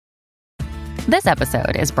This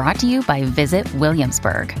episode is brought to you by Visit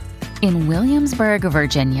Williamsburg. In Williamsburg,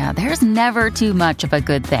 Virginia, there's never too much of a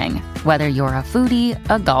good thing. Whether you're a foodie,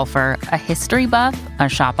 a golfer, a history buff, a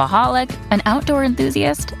shopaholic, an outdoor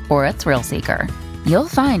enthusiast, or a thrill seeker, you'll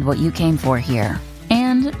find what you came for here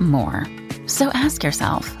and more. So ask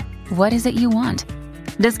yourself, what is it you want?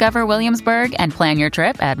 Discover Williamsburg and plan your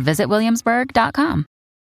trip at visitwilliamsburg.com.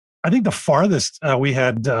 I think the farthest we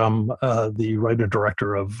had the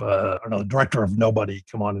director of Nobody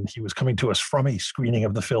come on, and he was coming to us from a screening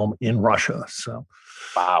of the film in Russia. So,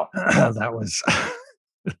 wow, that was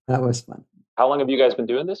fun. How long have you guys been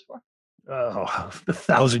doing this for?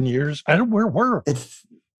 1,000 years. I don't. We're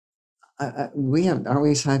we have. Aren't we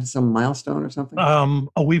had some milestone or something?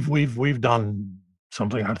 We've done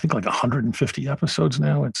something. I think like 150 episodes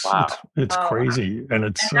now. It's crazy, and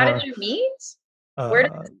it's. And how did you meet? Where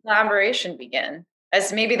did this collaboration begin?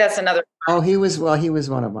 As maybe that's another. Oh, he was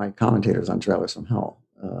one of my commentators on Trailers from Hell.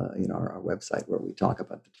 Our website where we talk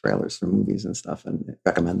about the trailers for movies and stuff and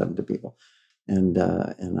recommend them to people. And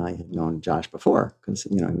I had known Josh before because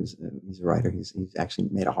he's a writer. He's actually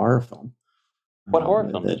made a horror film. What horror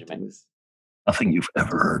film did you make? Nothing you've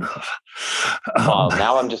ever heard of.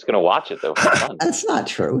 Now I'm just going to watch it though. For fun. That's not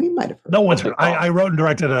true. He might have heard. No one's heard. I wrote and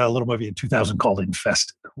directed a little movie in 2000 called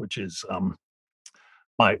Infested, which is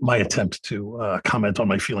my attempt to comment on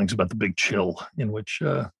my feelings about the Big Chill, in which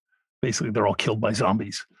basically they're all killed by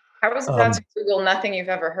zombies. How was that to Google Nothing You've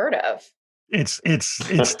Ever Heard of? It's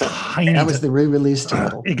tiny. That was the re-release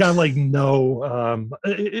title. It got like no.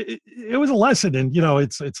 It was a lesson, and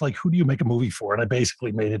it's like, who do you make a movie for? And I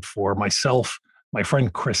basically made it for myself, my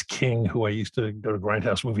friend Chris King, who I used to go to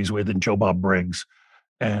Grindhouse movies with, and Joe Bob Briggs.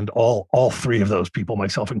 And all three of those people,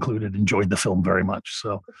 myself included, enjoyed the film very much.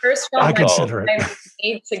 So the first film I consider it.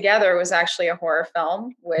 Made together was actually a horror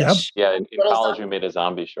film. Which in college we made a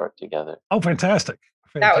zombie short together. Oh, fantastic!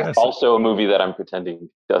 That was also a movie that I'm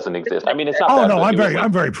pretending doesn't exist. I mean, it's not. Oh no,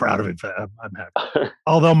 I'm very proud of it. I'm happy.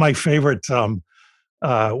 Although my favorite, when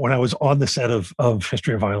I was on the set of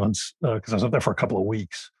History of Violence, because I was up there for a couple of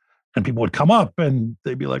weeks. And people would come up and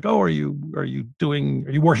they'd be like, "Oh, are you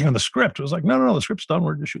working on the script?" I was like, "No, the script's done.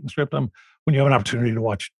 We're just shooting the script." When you have an opportunity to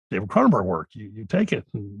watch David Cronenberg work, you take it.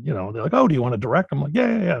 And they're like, "Oh, do you want to direct?" I'm like,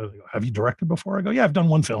 "Yeah." Have you directed before? I go, "Yeah, I've done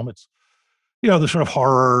one film. It's the sort of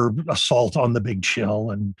horror assault on the Big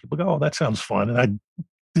Chill." And people go, "Oh, that sounds fun." And I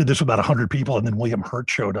did this with about 100 people, and then William Hurt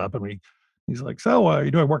showed up, and he's like, "So, are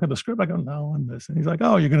you doing work on the script?" I go, "No, on this." And he's like,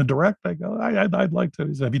 "Oh, you're going to direct?" I go, "I'd like to."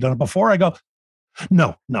 He said, "Have you done it before?" I go,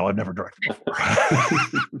 No, I've never directed before.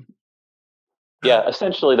 Yeah,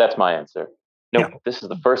 essentially that's my answer. No, This is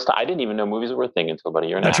the first time. I didn't even know movies were a thing until about a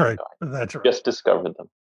year and a half ago. That's right. Just discovered them.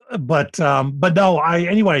 But no,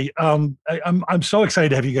 I'm so excited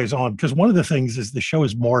to have you guys on, because one of the things is the show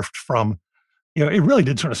has morphed from, it really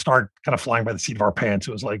did sort of start kind of flying by the seat of our pants.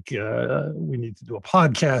 It was like, we need to do a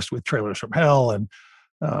podcast with Trailers from Hell. And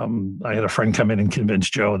I had a friend come in and convince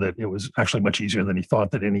Joe that it was actually much easier than he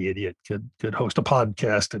thought, that any idiot could host a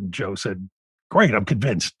podcast. And Joe said, "Great, I'm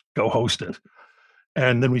convinced. Go host it."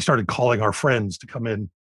 And then we started calling our friends to come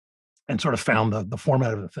in and sort of found the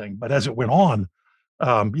format of the thing. But as it went on,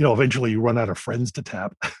 eventually you run out of friends to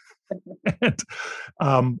tap. And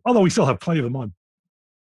although we still have plenty of them on,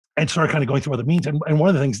 and started kind of going through other means. And one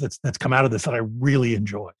of the things that's come out of this that I really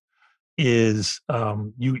enjoy is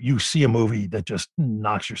you see a movie that just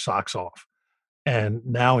knocks your socks off. And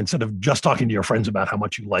now, instead of just talking to your friends about how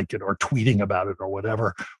much you like it or tweeting about it or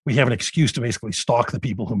whatever, we have an excuse to basically stalk the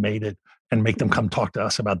people who made it and make them come talk to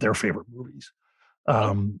us about their favorite movies.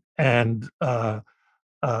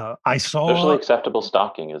 I saw socially acceptable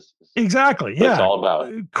stalking is exactly what it's all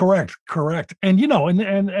about. Correct. And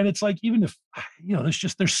and it's like, even if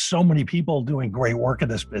there's so many people doing great work in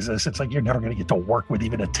this business, it's like you're never going to get to work with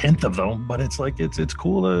even a tenth of them. But it's like it's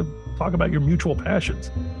cool to talk about your mutual passions.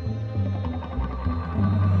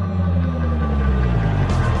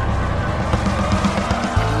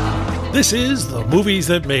 This is The Movies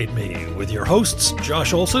That Made Me, with your hosts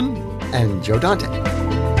Josh Olson and Joe Dante.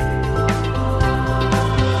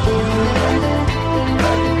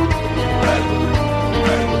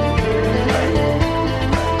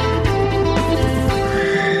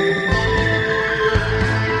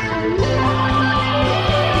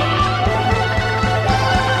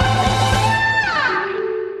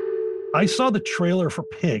 I saw the trailer for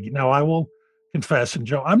Pig. Now, I will confess, and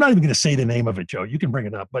Joe, I'm not even going to say the name of it, Joe. You can bring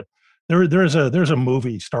it up. But There's a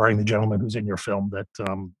movie starring the gentleman who's in your film that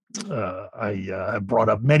I have brought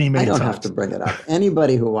up many I don't times. have to bring it up.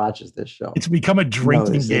 Anybody who watches this show, it's become a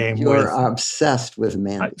drinking game. You're obsessed with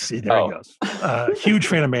Mandy. See, there he goes. Huge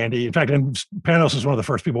fan of Mandy. In fact, and Panos is one of the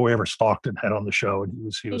first people we ever stalked and had on the show, and he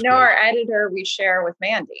was. You know, our editor we share with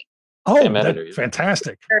Mandy. Oh, that's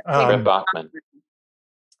fantastic. Brett Bachman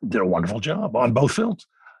did a wonderful job on both films.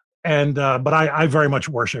 And but I very much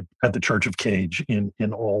worship at the Church of Cage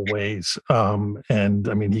in all ways. And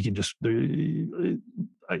I mean, he can just.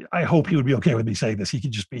 I hope he would be okay with me saying this. He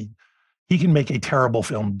can make a terrible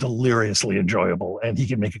film deliriously enjoyable, and he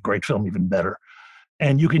can make a great film even better.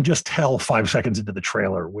 And you can just tell 5 seconds into the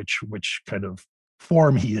trailer which kind of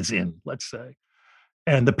form he is in. Let's say.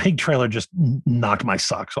 And the Pig trailer just knocked my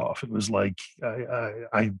socks off. It was like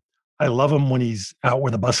I love him when he's out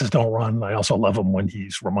where the buses don't run. I also love him when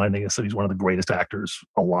he's reminding us that he's one of the greatest actors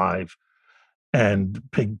alive. And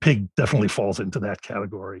Pig definitely falls into that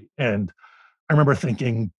category. And I remember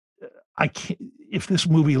thinking, if this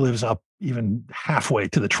movie lives up even halfway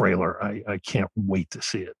to the trailer, I can't wait to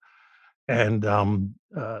see it. And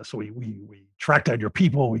so we tracked down your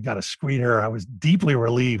people. We got a screener. I was deeply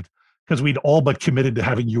relieved because we'd all but committed to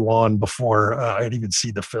having you on before I'd even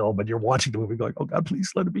seen the film. But you're watching the movie going, oh, God,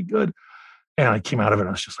 please let it be good. And I came out of it and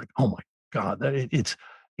I was just like, oh, my God, it's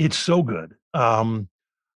so good. I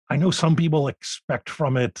know some people expect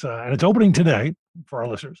from it, and it's opening today for our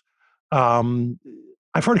listeners.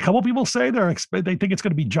 I've heard a couple people say they think it's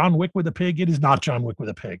going to be John Wick with a pig. It is not John Wick with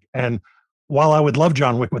a pig. And while I would love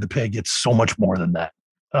John Wick with a pig, it's so much more than that.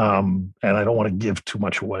 And I don't want to give too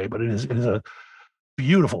much away, but it is a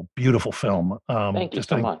beautiful, beautiful film. Thank you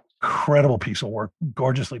so much. Incredible piece of work,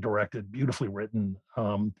 gorgeously directed, beautifully written.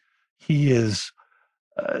 He is.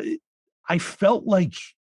 I felt like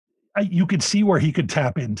you could see where he could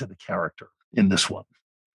tap into the character in this one.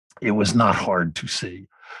 It was not hard to see,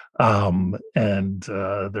 and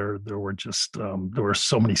there were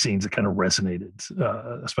so many scenes that kind of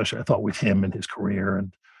resonated, especially I thought with him and his career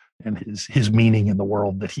and his meaning in the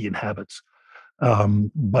world that he inhabits.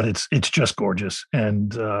 But it's just gorgeous.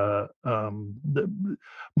 And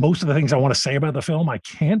most of the things I want to say about the film, I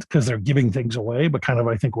can't because they're giving things away, but kind of,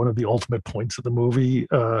 I think one of the ultimate points of the movie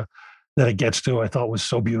that it gets to, I thought was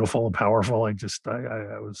so beautiful and powerful. I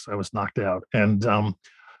was knocked out. And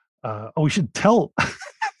we should tell.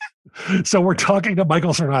 So we're talking to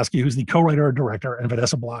Michael Sarnoski, who's the co-writer and director, and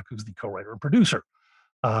Vanessa Block, who's the co-writer and producer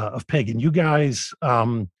of Pig. And you guys,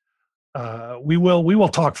 we will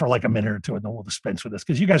talk for like a minute or two, and then we'll dispense with this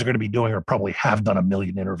because you guys are going to be doing or probably have done a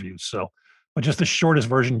million interviews. So, but just the shortest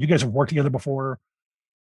version. You guys have worked together before.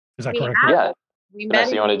 Is that correct? Yeah.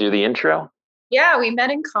 Vanessa, you want to do the intro? Yeah, we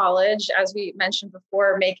met in college, as we mentioned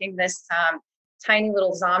before, making this tiny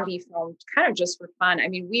little zombie film kind of just for fun. I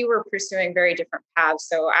mean, we were pursuing very different paths.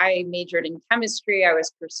 So I majored in chemistry. I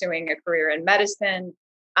was pursuing a career in medicine.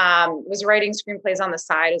 Was writing screenplays on the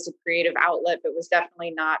side as a creative outlet, but was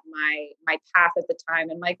definitely not my path at the time.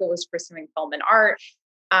 And Michael was pursuing film and art.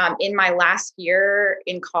 In my last year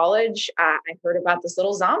in college, I heard about this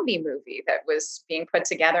little zombie movie that was being put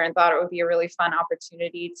together and thought it would be a really fun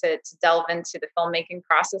opportunity to delve into the filmmaking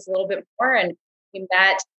process a little bit more. And we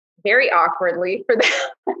met very awkwardly for that,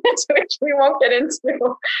 which we won't get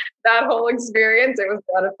into that whole experience. It was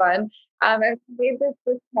a lot of fun. And made this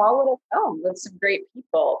small little film with some great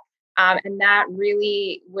people. And that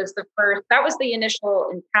really was that was the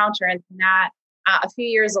initial encounter. And that a few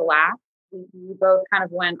years elapsed. We both kind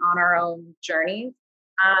of went on our own journeys.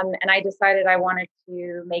 And I decided I wanted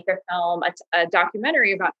to make a film, a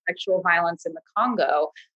documentary about sexual violence in the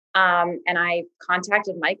Congo. And I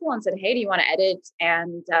contacted Michael and said, hey, do you want to edit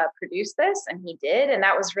and produce this? And he did. And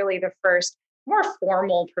that was really the first more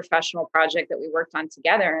formal professional project that we worked on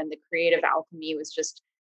together. And the creative alchemy was just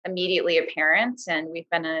immediately apparent. And we've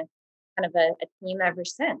been a team ever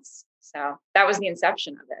since. So that was the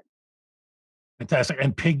inception of it. Fantastic.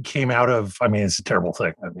 And Pig came out of, I mean, it's a terrible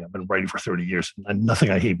thing. I mean, I've been writing for 30 years and nothing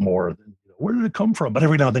I hate more than, where did it come from? But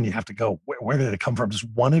every now and then you have to go, where did it come from? Does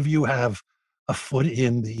one of you have a foot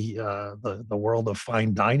in the world of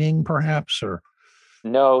fine dining, perhaps, or?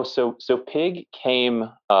 No. So Pig came,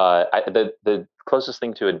 the closest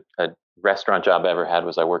thing to a restaurant job I ever had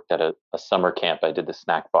was I worked at a summer camp. I did the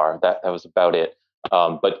snack bar. That was about it.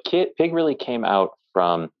 But Pig really came out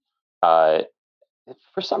from,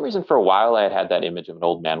 for some reason, for a while, I had that image of an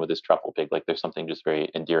old man with his truffle pig. Like there's something just very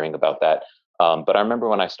endearing about that. But I remember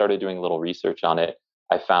when I started doing a little research on it,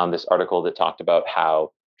 I found this article that talked about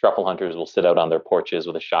how truffle hunters will sit out on their porches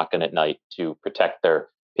with a shotgun at night to protect their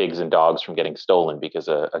pigs and dogs from getting stolen because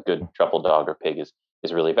a good truffle dog or pig is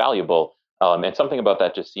really valuable. And something about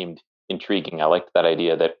that just seemed intriguing. I liked that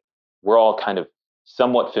idea that we're all kind of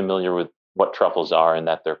somewhat familiar with what truffles are and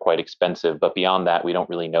that they're quite expensive. But beyond that, we don't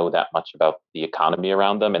really know that much about the economy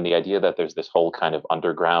around them. And the idea that there's this whole kind of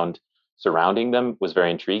underground surrounding them was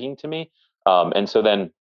very intriguing to me. And so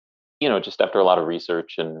then, just after a lot of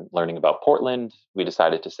research and learning about Portland, we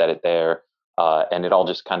decided to set it there. And it all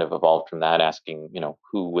just kind of evolved from that, asking,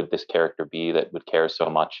 who would this character be that would care so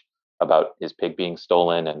much about his pig being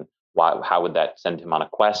stolen, and how would that send him on a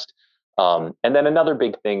quest? And then another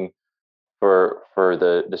big thing for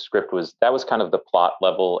the script was kind of the plot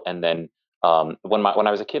level. And then when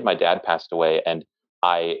I was a kid, my dad passed away, and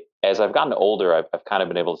as I've gotten older, I've kind of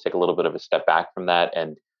been able to take a little bit of a step back from that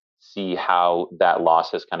and see how that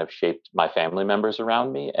loss has kind of shaped my family members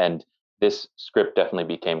around me. And this script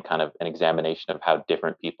definitely became kind of an examination of how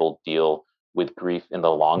different people deal with grief in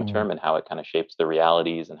the long term, and how it kind of shapes the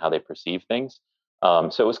realities and how they perceive things.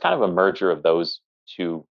 So it was kind of a merger of those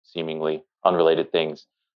two seemingly unrelated things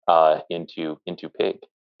into Pig.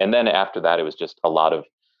 And then after that, it was just a lot of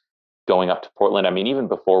going up to Portland. I mean, even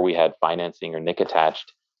before we had financing or Nick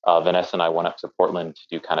attached, Vanessa and I went up to Portland to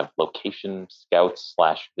do kind of location scouts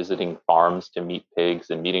 / visiting farms to meet pigs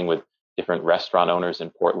and meeting with different restaurant owners in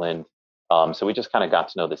Portland. So we just kind of got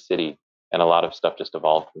to know the city, and a lot of stuff just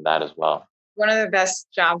evolved from that as well. One of the best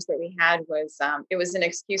jobs that we had was it was an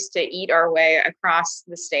excuse to eat our way across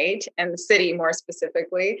the state and the city more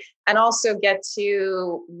specifically, and also get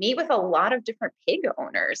to meet with a lot of different pig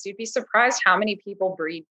owners. You'd be surprised how many people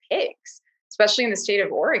breed pigs, especially in the state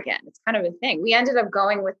of Oregon. It's kind of a thing. We ended up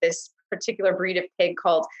going with this particular breed of pig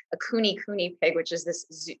called a Cooney pig, which is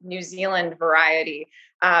this New Zealand variety,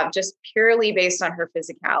 just purely based on her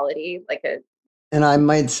physicality, And I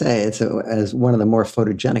might say it's as one of the more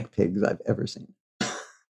photogenic pigs I've ever seen.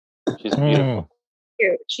 She's beautiful.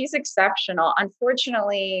 She's exceptional.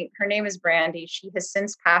 Unfortunately, her name is Brandy. She has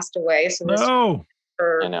since passed away. So this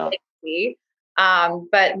I know.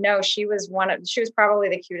 But no, she was probably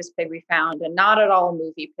the cutest pig we found, and not at all a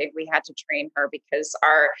movie pig. We had to train her because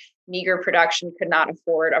our meager production could not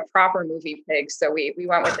afford a proper movie pig. So we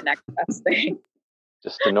went with the next best thing.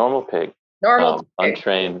 Just a normal pig. Pig.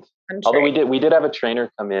 Untrained. Although we did have a trainer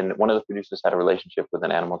come in. One of the producers had a relationship with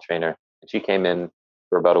an animal trainer, and she came in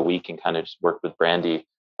for about a week and kind of just worked with Brandy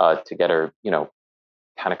to get her,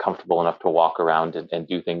 kind of comfortable enough to walk around and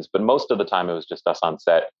do things. But most of the time it was just us on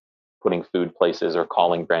set putting food places or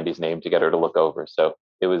calling Brandy's name to get her to look over. So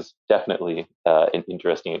it was definitely an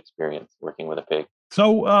interesting experience working with a pig.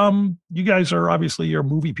 So you guys are obviously you're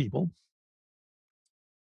movie people,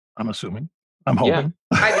 I'm assuming. I'm hoping.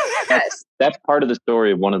 Yeah. That's part of the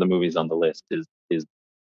story of one of the movies on the list is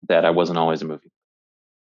that I wasn't always a movie.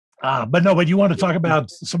 But you want to talk about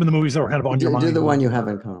some of the movies that were kind of on your mind. Do the one you have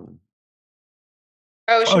in common.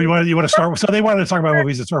 You want to start with? So they wanted to talk about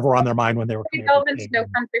movies that sort of were on their mind when they were. We delve into No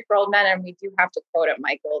Country for Old Men, and we do have to quote it,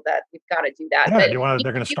 Michael, that we've got to do that. Yeah,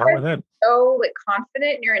 they're going to start with it. So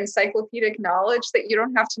confident in your encyclopedic knowledge that you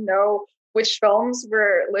don't have to know which films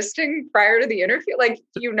we're listing prior to the interview.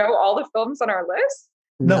 All the films on our list.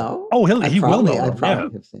 No. Oh, he will know. I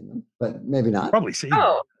probably have seen them, but maybe not. Probably seen.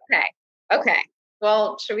 Oh, okay.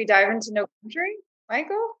 Well, should we dive into No Country,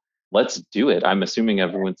 Michael? Let's do it. I'm assuming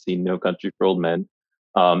everyone's seen No Country for Old Men.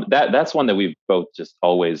 That's one that we've both just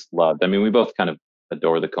always loved. I mean, we both kind of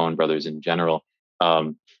adore the Coen brothers in general.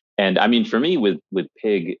 And I mean, for me with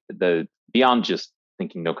Pig, beyond just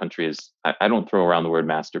thinking No Country is, I don't throw around the word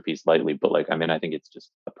masterpiece lightly, but I think it's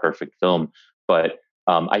just a perfect film. But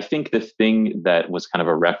I think the thing that was kind of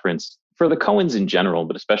a reference for the Coens in general,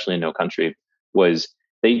 but especially in No Country, was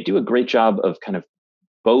they do a great job of kind of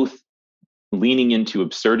both leaning into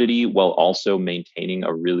absurdity while also maintaining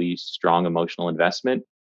a really strong emotional investment.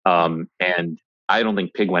 And I don't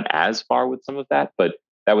think Pig went as far with some of that, but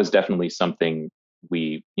that was definitely something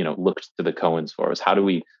we, looked to the Coens for, was how do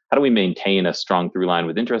we maintain a strong through line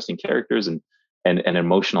with interesting characters and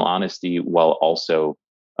emotional honesty while also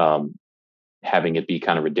having it be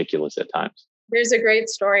kind of ridiculous at times. There's a great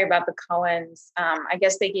story about the Coens. I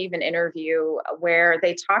guess they gave an interview where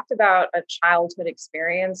they talked about a childhood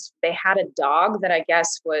experience. They had a dog that I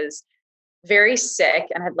guess was very sick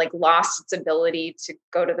and had lost its ability to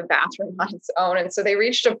go to the bathroom on its own. And so they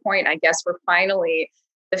reached a point, I guess, where finally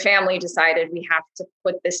the family decided we have to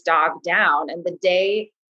put this dog down. And the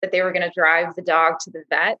day that they were going to drive the dog to the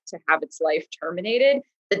vet to have its life terminated,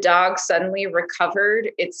 the dog suddenly recovered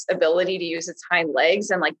its ability to use its hind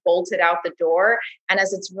legs and bolted out the door. And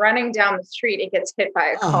as it's running down the street, it gets hit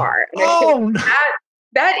by a car. And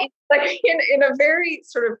that is in a very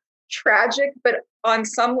sort of tragic, but on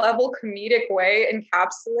some level comedic way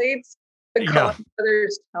encapsulates the Yeah, Coen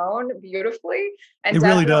brothers tone beautifully. And it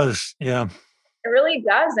really definitely does. Yeah. it really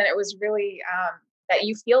does. And it was really that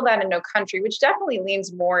you feel that in No Country, which definitely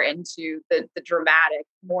leans more into the dramatic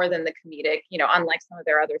more than the comedic, unlike some of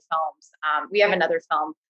their other films. We have another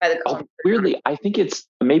film by the Coen. Weirdly, I think it's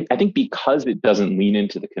maybe, I think because it doesn't lean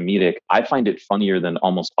into the comedic, I find it funnier than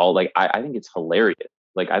almost all. Like, I think it's hilarious.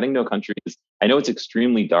 Like, I think No Country is, I know it's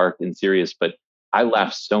extremely dark and serious, but I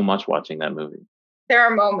laughed so much watching that movie. There are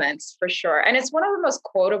moments for sure. And it's one of the most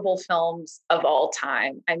quotable films of all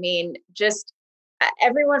time. I mean, just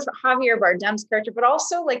everyone from Javier Bardem's character, but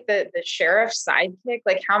also like the sheriff's sidekick.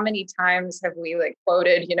 Like, how many times have we like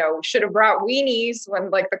quoted, should have brought weenies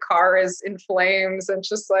when like the car is in flames, and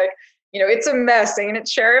just like, it's a mess, ain't it,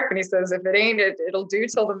 sheriff? And he says, if it ain't, it'll do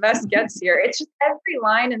till the mess gets here. It's just every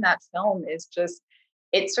line in that film is just,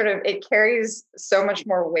 it carries so much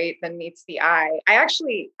more weight than meets the eye. I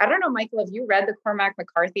don't know, Michael, have you read the Cormac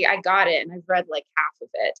McCarthy? I got it, and I've read like half of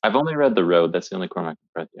it. I've only read The Road. That's the only Cormac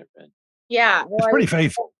McCarthy I've read. Yeah. It's pretty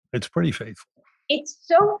faithful. It's pretty faithful. It's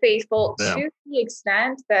so faithful Yeah. to the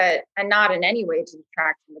extent that, and not in any way to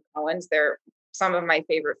detract from the Coens, they're some of my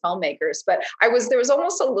favorite filmmakers, but there was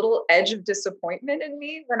almost a little edge of disappointment in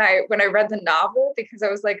me when I read the novel, because I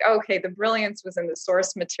was like, okay, the brilliance was in the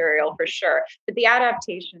source material for sure, but the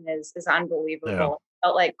adaptation is unbelievable. Yeah. It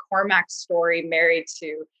felt like Cormac's story married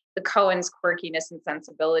to the Coens' quirkiness and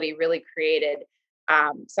sensibility really created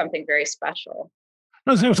something very special.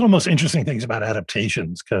 No, it's one of the most interesting things about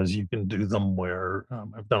adaptations, because you can do them where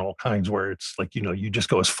I've done all kinds where it's like, you just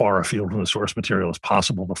go as far afield from the source material as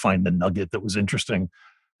possible to find the nugget that was interesting.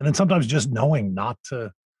 And then sometimes just knowing not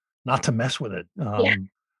to mess with it. Yeah. I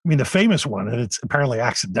mean, the famous one, and it's apparently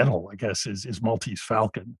accidental, I guess, is Maltese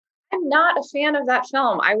Falcon. I'm not a fan of that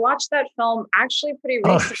film. I watched that film actually pretty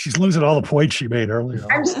Oh, recently. she's losing all the points she made earlier.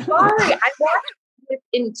 I'm sorry. I watched with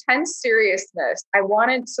intense seriousness. I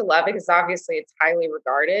wanted to love it because obviously it's highly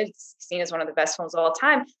regarded. It's seen as one of the best films of all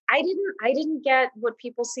time. I didn't get what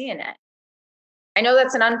people see in it. I know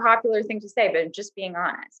that's an unpopular thing to say, but just being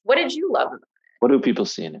honest. What did you love about it? What do people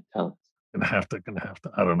see in it? Tell us. Gonna have to.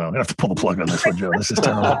 I don't know. I'm gonna have to pull the plug on this one, Joe. This is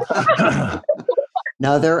terrible.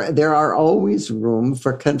 Now there are always room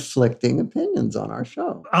for conflicting opinions on our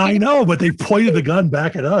show. I know, but they pointed the gun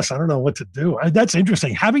back at us. I don't know what to do. That's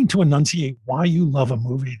interesting. Having to enunciate why you love a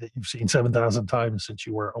movie that you've seen 7,000 times since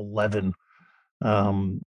you were 11.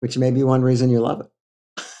 Which may be one reason you love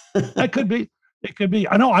it. That could be. It could be.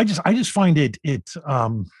 I know. I just find it.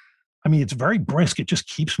 I mean, it's very brisk. It just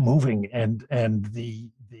keeps moving, and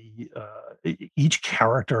each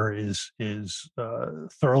character is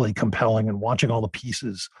thoroughly compelling, and watching all the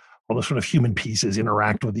pieces, all the sort of human pieces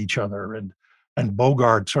interact with each other, and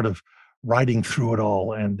Bogart sort of riding through it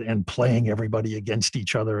all and playing everybody against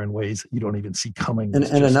each other in ways that you don't even see coming. And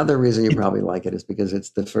another reason you probably like it is because it's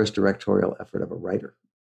the first directorial effort of a writer.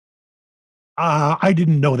 I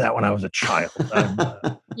didn't know that when I was a child.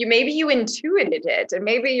 Maybe you intuited it, and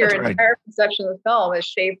maybe your entire conception of the film is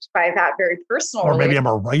shaped by that very personal. Or maybe I'm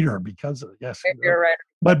a writer because of yes. Maybe you're a writer.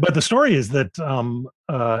 But the story is that,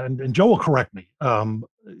 and Joe will correct me,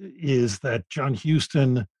 is that John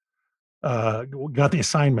Huston got the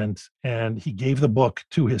assignment, and he gave the book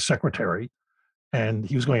to his secretary, and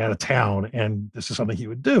he was going out of town, and this is something he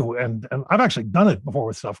would do. And I've actually done it before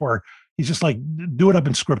with stuff where he's just like, do it up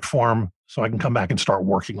in script form so I can come back and start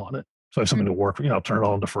working on it. So I have something to work, turn it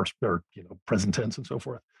all into first or, present tense and so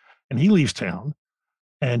forth. And he leaves town,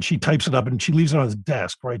 and she types it up, and she leaves it on his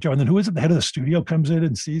desk, right, Joe? And then who is it? The head of the studio comes in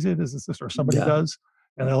and sees it. Is this or somebody does?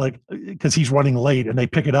 And they're like, because he's running late, and they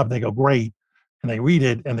pick it up, and they go, great. And they read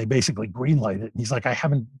it, and they basically greenlight it. And he's like, I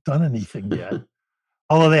haven't done anything yet.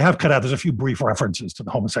 Although they have cut out, there's a few brief references to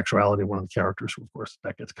the homosexuality of one of the characters, who, of course,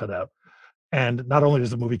 that gets cut out. And not only does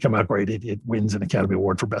the movie come out great, it wins an Academy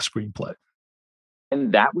Award for Best Screenplay.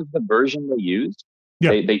 And that was the version they used? Yeah.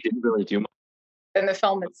 They didn't really do much. In the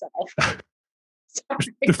film itself.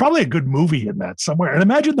 There's probably a good movie in that somewhere. And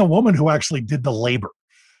imagine the woman who actually did the labor.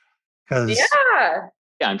 Yeah,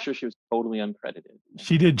 I'm sure she was totally uncredited.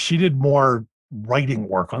 She did more writing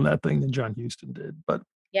work on that thing than John Huston did. But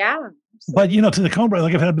yeah. But to the Coen brothers,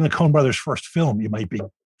 like if it had been the Coen brothers' first film, you might be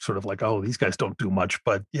sort of like, oh, these guys don't do much.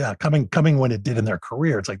 But yeah, coming when it did in their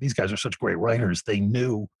career, it's like these guys are such great writers. They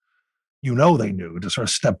knew, they knew to sort of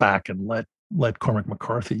step back and let Cormac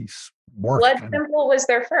McCarthy's work. Blood Simple was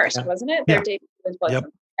their first, wasn't it? Their debut was Blood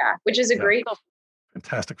Simple. Yeah, which is a great,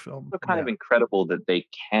 fantastic film. So kind of incredible that they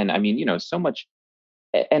can. I mean, so much.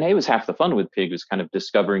 And it was half the fun with Pig was kind of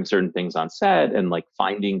discovering certain things on set and like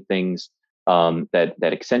finding things that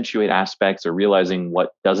accentuate aspects or realizing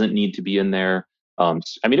what doesn't need to be in there.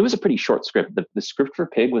 I mean, it was a pretty short script. The script for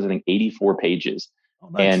Pig was, I think, 84 pages. Oh,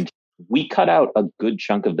 nice. And we cut out a good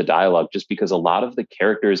chunk of the dialogue just because a lot of the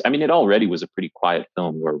characters, I mean, it already was a pretty quiet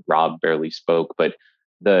film where Rob barely spoke, but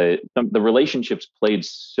the relationships played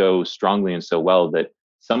so strongly and so well that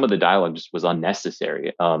some of the dialogue just was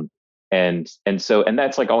unnecessary. And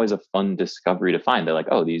that's like always a fun discovery to find. They're like,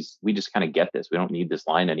 oh, we just kind of get this. We don't need this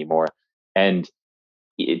line anymore. And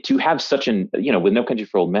to have such with No Country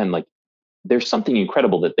for Old Men, like, there's something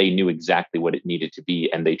incredible that they knew exactly what it needed to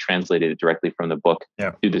be, and they translated it directly from the book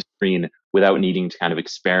to the screen without needing to kind of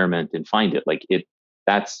experiment and find it. Like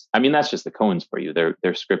that's just the Coens for you.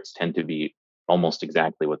 Their scripts tend to be almost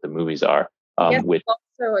exactly what the movies are. Which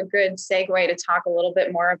also a good segue to talk a little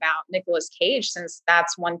bit more about Nicolas Cage, since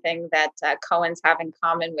that's one thing that Coens have in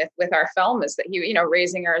common with our film is that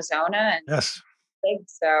Raising Arizona and yes.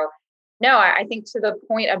 So no, I think to the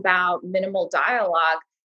point about minimal dialogue,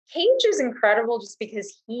 Cage is incredible just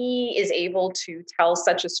because he is able to tell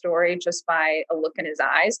such a story just by a look in his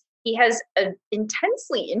eyes. He has an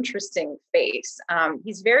intensely interesting face.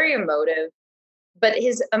 He's very emotive, but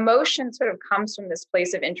his emotion sort of comes from this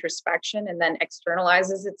place of introspection and then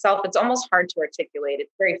externalizes itself. It's almost hard to articulate.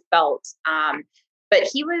 It's very felt. But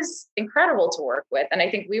he was incredible to work with. And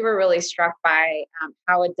I think we were really struck by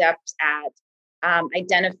how adept at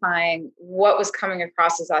identifying what was coming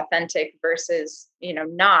across as authentic versus,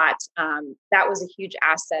 not. That was a huge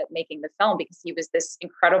asset making the film, because he was this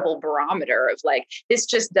incredible barometer of like, this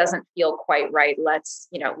just doesn't feel quite right. Let's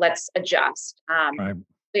adjust. Right.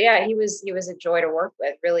 But yeah, he was a joy to work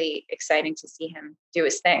with. Really exciting to see him do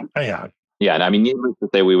his thing. Yeah. Yeah. And I mean, needless to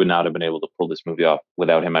say, we would not have been able to pull this movie off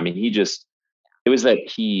without him. I mean, it was that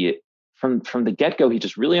he, from the get-go, he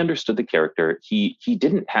just really understood the character. He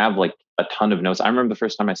didn't have like a ton of notes. I remember the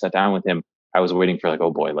first time I sat down with him, I was waiting for like,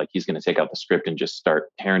 oh boy, like he's going to take out the script and just start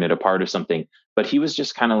tearing it apart or something. But he was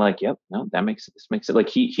just kind of like, yep, no, this makes it. Like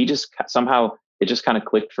he just somehow, it just kind of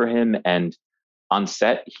clicked for him. And on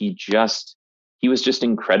set, he was just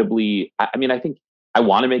incredibly, I mean, I think I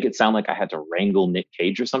want to make it sound like I had to wrangle Nick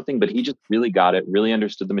Cage or something, but he just really got it, really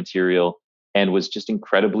understood the material, and was just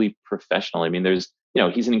incredibly professional. I mean,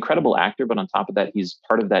 he's an incredible actor, but on top of that, he's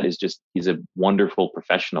a wonderful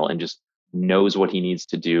professional and just knows what he needs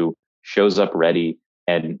to do, shows up ready,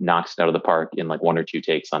 and knocks it out of the park in like one or two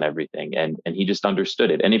takes on everything. And he just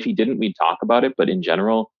understood it. And if he didn't, we'd talk about it. But in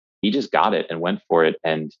general, he just got it and went for it.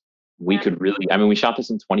 And we shot this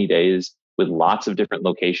in 20 days with lots of different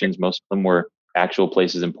locations. Most of them were actual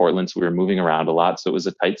places in Portland. So we were moving around a lot. So it was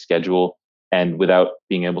a tight schedule. And without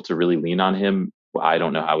being able to really lean on him, I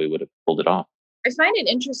don't know how we would have pulled it off. I find it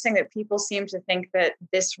interesting that people seem to think that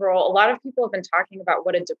this role, a lot of people have been talking about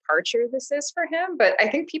what a departure this is for him, but I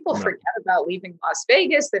think people forget about Leaving Las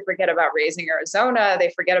Vegas. They forget about Raising Arizona.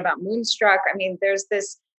 They forget about Moonstruck. I mean, there's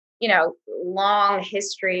this, long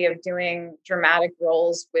history of doing dramatic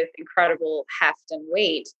roles with incredible heft and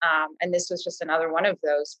weight. And this was just another one of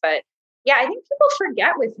those. But yeah, I think people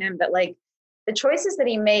forget with him that like the choices that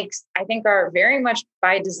he makes, I think, are very much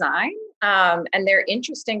by design. And they're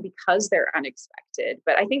interesting because they're unexpected.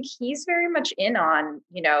 But I think he's very much in on,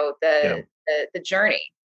 the journey.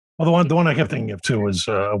 Well, the one I kept thinking of too was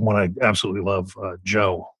one I absolutely love,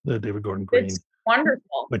 Joe, the David Gordon Green. It's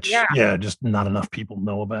wonderful. Which, just not enough people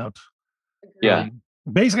know about. Yeah.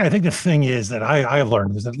 Basically, I think the thing is that I have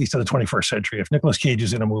learned is, at least in the 21st century, if Nicolas Cage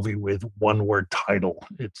is in a movie with one word title,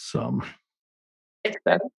 it's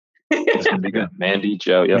It's gonna be good. Mandy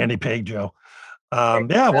Joe, yeah. Mandy Pig Joe.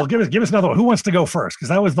 Well, give us another one. Who wants to go first? Because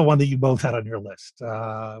that was the one that you both had on your list.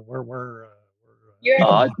 You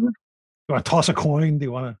want to toss a coin? Do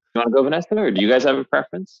you want to go, Vanessa, or do you guys have a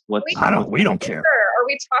preference? We don't care. Are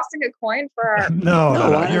we tossing a coin for our?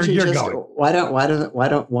 No. You're going. Why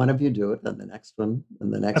don't one of you do it, then the next one,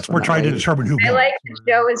 and the next? That's one. We're trying to determine who. I like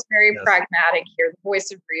Joe is very pragmatic here, the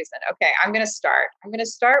voice of reason. Okay, I'm going to start. I'm going to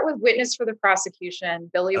start with Witness for the Prosecution,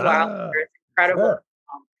 Billy Wilder's incredible. Sure.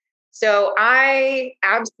 So I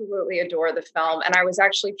absolutely adore the film, and I was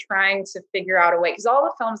actually trying to figure out a way, because all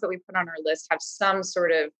the films that we put on our list have some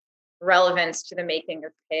sort of relevance to the making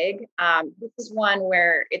of Pig. This is one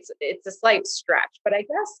where it's a slight stretch, but I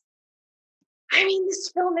guess, this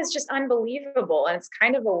film is just unbelievable, and it's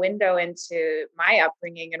kind of a window into my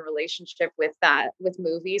upbringing and relationship with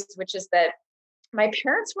movies, which is that my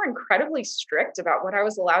parents were incredibly strict about what I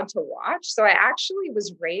was allowed to watch. So I actually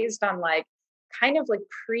was raised on kind of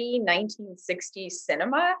pre-1960s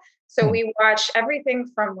cinema. So we watched everything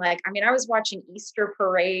from I was watching Easter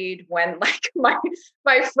Parade when my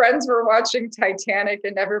friends were watching Titanic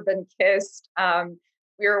and Never Been Kissed.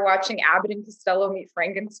 we were watching Abbott and Costello Meet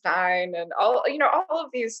Frankenstein and all, all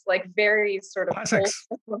of these like very sort of Classics.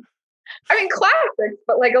 I mean, classics,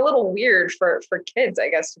 but like a little weird for kids, I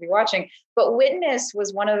guess, to be watching. But Witness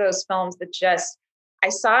was one of those films that just, I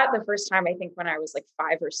saw it the first time, I think when I was like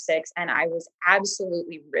 5 or 6, and I was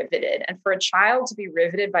absolutely riveted. And for a child to be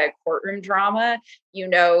riveted by a courtroom drama, you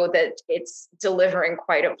know that it's delivering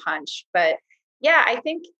quite a punch. But yeah, I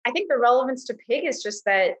think the relevance to Pig is just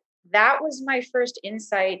that that was my first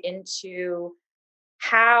insight into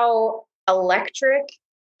how electric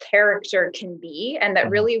character can be, and that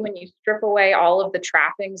really when you strip away all of the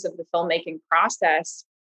trappings of the filmmaking process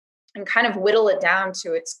and kind of whittle it down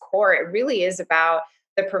to its core, it really is about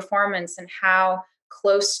the performance and how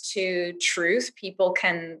close to truth people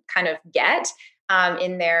can kind of get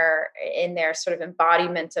in their sort of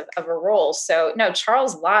embodiment of a role. So no,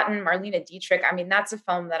 Charles Laughton, Marlene Dietrich, I mean, that's a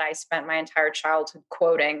film that I spent my entire childhood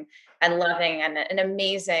quoting and loving, and an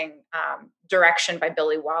amazing direction by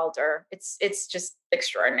Billy Wilder. It's just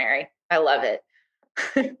extraordinary. I love it.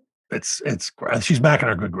 It's she's back in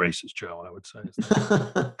her good graces, Joe, I would say.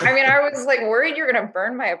 I mean, I was like worried you're going to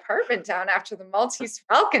burn my apartment down after the Maltese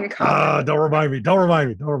Falcon comment. Don't remind me.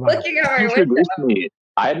 Looking at my window.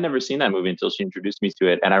 I had never seen that movie until she introduced me to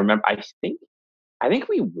it. And I remember, I think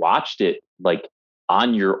we watched it like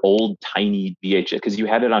on your old tiny VHS, because you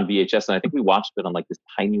had it on VHS. And I think we watched it on like this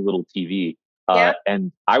tiny little TV. Yeah.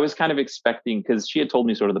 And I was kind of expecting, because she had told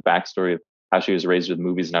me sort of the backstory of how she was raised with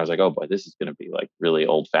movies. And I was like, oh boy, this is going to be like really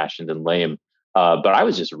old fashioned and lame. But I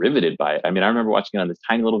was just riveted by it. I mean, I remember watching it on this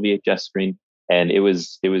tiny little VHS screen, and it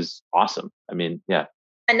was awesome. I mean, yeah.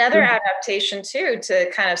 Another adaptation too, to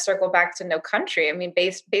kind of circle back to No Country. I mean,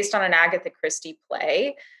 based on an Agatha Christie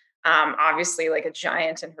play, obviously like a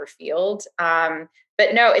giant in her field.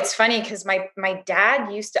 But no, it's funny because my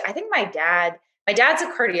dad used to, I think my dad's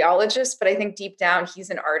a cardiologist, but I think deep down he's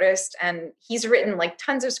an artist, and he's written like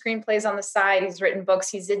tons of screenplays on the side. He's written books.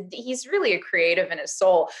 He's really a creative in his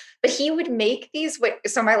soul, but he would make these,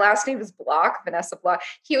 so my last name is Block, Vanessa Block.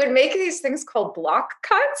 He would make these things called block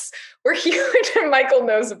cuts where he would, and Michael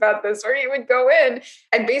knows about this, where he would go in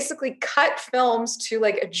and basically cut films to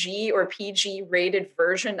like a G or PG rated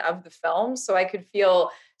version of the film. So I could feel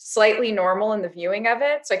slightly normal in the viewing of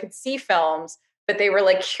it. So I could see films, but they were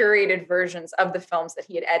like curated versions of the films that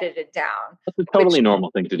he had edited down. That's a totally normal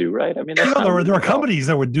thing to do, right? I mean, there were companies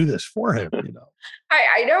that would do this for him, you know.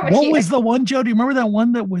 I know. But what was the one, Joe? Do you remember that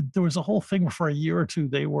one there was a whole thing for a year or two?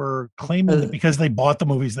 They were claiming that because they bought the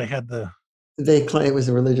movies, they had the. They claim it was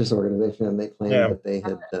a religious organization, and they claimed that they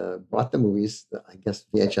had bought the movies, I guess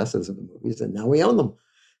VHSs of the movies, and now we own them,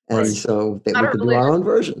 and so we could do our own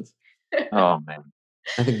versions. Oh man.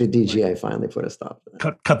 I think the DGA finally put a stop to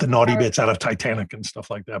that. Cut the naughty bits out of Titanic and stuff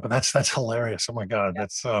like that. But that's hilarious. Oh my God.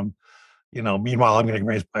 That's meanwhile I'm getting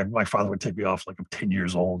raised by my father would take me off like I'm 10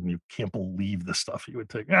 years old, and you can't believe the stuff he would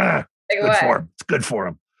take. Good for him. It's good for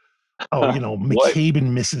him. Oh, McCabe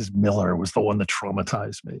and Mrs. Miller was the one that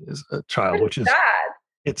traumatized me as a child, which is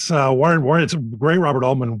it's Warren. It's a great Robert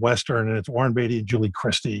Altman Western, and it's Warren Beatty and Julie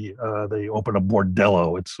Christie. They open a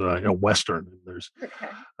bordello. It's Western. And there's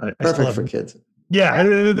perfect for kids. Yeah,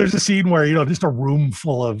 there's a scene where just a room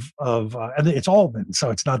full of and it's Altman,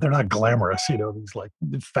 so they're not glamorous. These like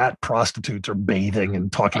fat prostitutes are bathing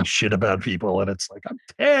and talking shit about people, and it's like, I'm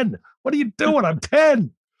 10. What are you doing? I'm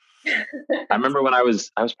 10. I remember when I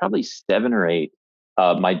was probably 7 or 8.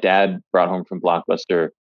 My dad brought home from Blockbuster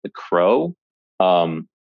The Crow,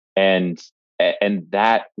 and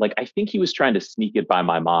that, like, I think he was trying to sneak it by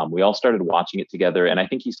my mom. We all started watching it together, and I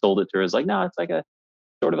think he sold it to her as like, no, it's like a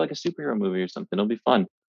sort of like a superhero movie or something. It'll be fun.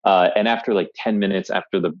 And after like 10 minutes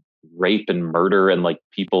after the rape and murder and like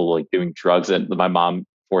people like doing drugs, and my mom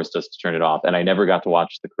forced us to turn it off. And I never got to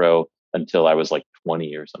watch The Crow until I was like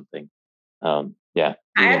 20 or something. Yeah.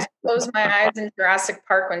 I had to close my eyes in Jurassic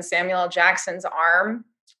Park when Samuel L. Jackson's arm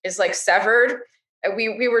is like severed.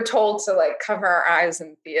 We were told to like cover our eyes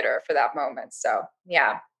in theater for that moment. So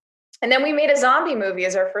yeah. And then we made a zombie movie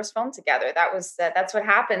as our first film together. That's what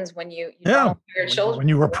happens when you don't your children. When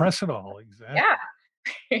you repress it all, exactly.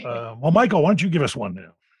 Yeah. Well, Michael, why don't you give us one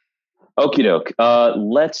now? Okie doke.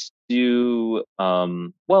 Let's do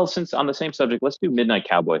since on the same subject, let's do Midnight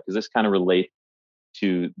Cowboy, because this kind of relates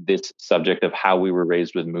to this subject of how we were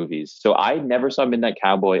raised with movies. So I never saw Midnight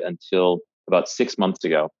Cowboy until about 6 months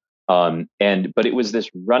ago. But it was this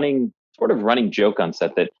running joke on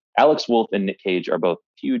set that Alex Wolff and Nick Cage are both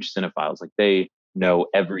huge cinephiles. Like, they know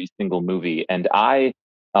every single movie. And I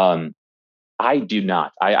do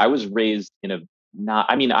not. I was raised in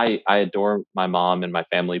I adore my mom and my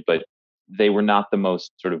family, but they were not the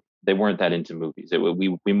most they weren't that into movies.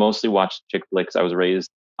 We mostly watched chick flicks. I was raised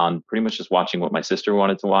on pretty much just watching what my sister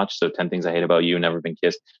wanted to watch. So 10 Things I Hate About You, Never Been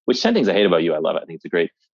Kissed, which 10 Things I Hate About You, I love. I think it's a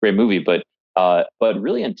great movie. But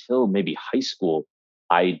really until maybe high school,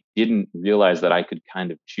 I didn't realize that I could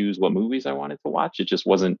kind of choose what movies I wanted to watch. It just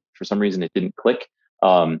wasn't, for some reason, it didn't click.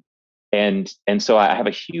 And so I have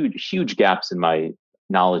a huge gaps in my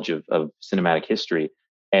knowledge of cinematic history.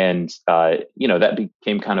 And that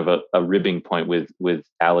became kind of a ribbing point with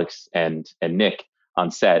Alex and Nick on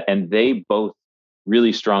set. And they both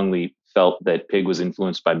really strongly felt that Pig was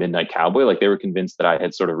influenced by Midnight Cowboy. Like they were convinced that I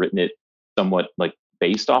had sort of written it somewhat like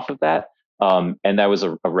based off of that. And that was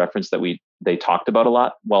a reference that they talked about a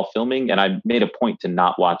lot while filming. And I made a point to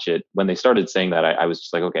not watch it. When they started saying that, I was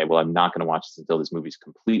just like, okay, well, I'm not going to watch this until this movie's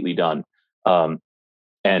completely done.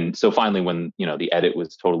 And so finally, when, the edit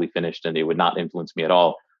was totally finished and it would not influence me at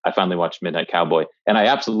all, I finally watched Midnight Cowboy. And I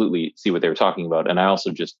absolutely see what they were talking about. And I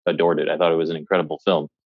also just adored it. I thought it was an incredible film.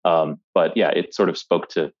 But yeah, it sort of spoke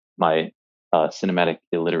to my cinematic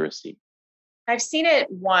illiteracy. I've seen it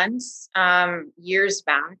once, years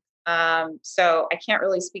back. So I can't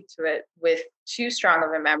really speak to it with too strong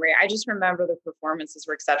of a memory. I just remember the performances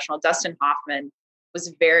were exceptional. Dustin Hoffman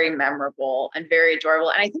was very memorable and very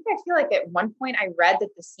adorable. And I feel like at one point I read that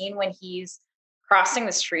the scene when he's crossing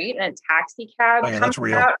the street in a taxi cab comes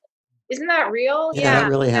out. Isn't that real? Yeah, that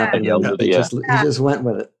really happened. He just went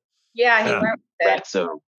with it. Yeah, he went with it.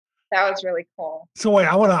 So that was really cool. So wait,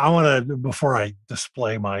 I want to before I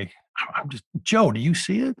display Joe, do you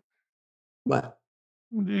see it? What?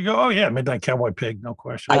 You go, oh yeah, Midnight Cowboy Pig, no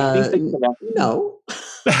question. I think no.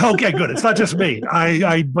 Okay, good. It's not just me.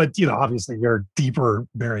 But obviously you're deeper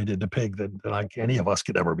buried into Pig than any of us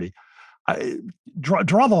could ever be.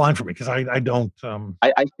 Draw the line for me because I don't.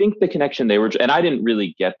 I think the connection they were, and I didn't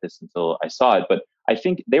really get this until I saw it, but I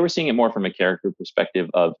think they were seeing it more from a character perspective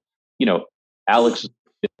of, Alex,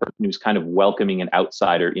 who's kind of welcoming an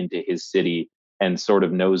outsider into his city and sort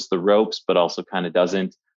of knows the ropes, but also kind of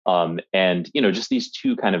doesn't. And just these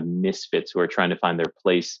two kind of misfits who are trying to find their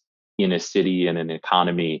place in a city and an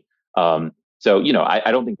economy. So,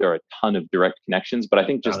 I don't think there are a ton of direct connections, but I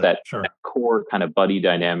think just that core kind of buddy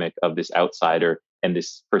dynamic of this outsider and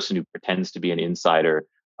this person who pretends to be an insider,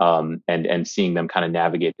 and seeing them kind of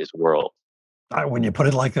navigate this world. When you put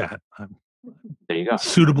it like that, there you go.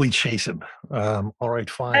 Suitably chastened. All right,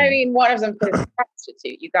 fine. I mean, one of them is a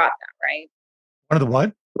prostitute. You got that, right? One of the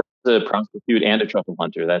what? The prostitute and a truffle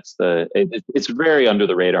hunter. It's very under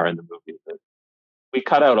the radar in the movie. But we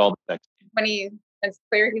cut out all the sex scenes. When it's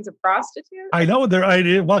clear he's a prostitute. I know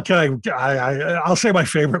I'll say my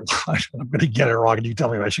favorite line. I'm going to get it wrong, and you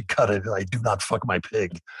tell me if I should cut it. I do not fuck my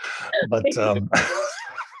pig, but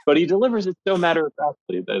but he delivers it so matter of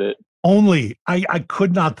factly that it. Only I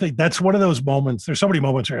could not think. That's one of those moments. There's so many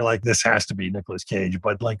moments where you're like, this has to be Nicolas Cage,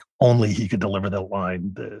 but like only he could deliver that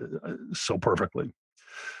line so perfectly.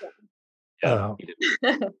 Yeah.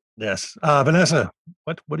 Yes, Vanessa,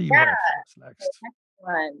 what do you have next?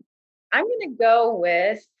 One. I'm going to go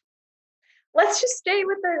with, let's just stay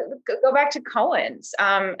with go back to Coen's,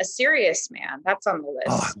 A Serious Man. That's on the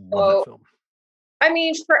list. Oh, I love that film. I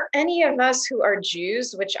mean, for any of us who are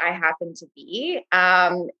Jews, which I happen to be,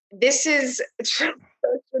 this is such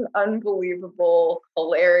an unbelievable,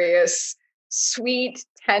 hilarious, sweet,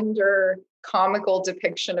 tender, comical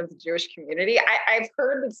depiction of the Jewish community. I've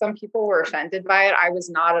heard that some people were offended by it. I was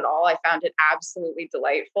not at all. I found it absolutely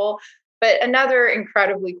delightful. But another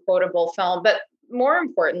incredibly quotable film, but more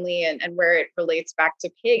importantly, and where it relates back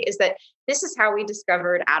to Pig, is that this is how we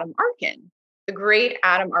discovered Adam Arkin, the great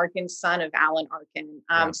Adam Arkin, son of Alan Arkin.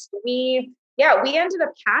 So we ended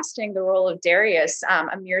up casting the role of Darius,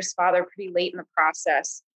 Amir's father, pretty late in the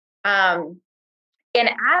process. And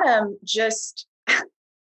Adam just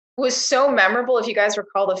was so memorable. If you guys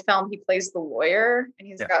recall the film, he plays the lawyer, and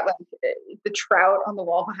he's got like the trout on the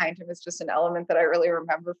wall behind him is just an element that I really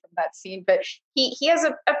remember from that scene. But he has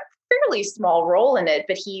a fairly small role in it,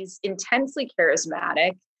 but he's intensely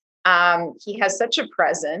charismatic. He has such a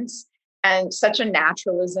presence and such a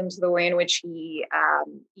naturalism to the way in which he,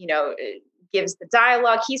 gives the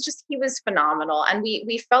dialogue. He was phenomenal. And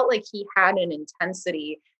we felt like he had an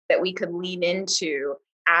intensity that we could lean into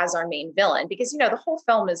as our main villain, because the whole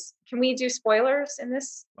film is. Can we do spoilers in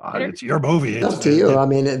this? It's your movie. It's up to you. I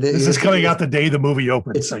mean, this is coming out the day the movie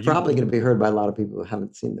opens. It's probably going to be heard by a lot of people who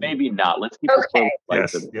haven't seen it. Maybe not. Let's keep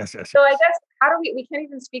Yes. So I guess how do we can't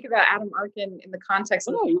even speak about Adam Arkin in the context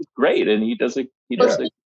of he's great, and he does a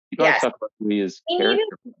You always talk about who he is.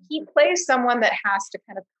 He plays someone that has to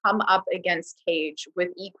kind of come up against Cage with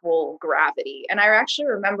equal gravity. And I actually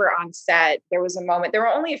remember on set, there was a moment, there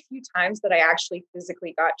were only a few times that I actually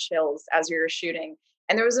physically got chills as we were shooting.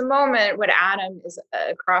 And there was a moment when Adam is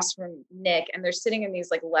across from Nick and they're sitting in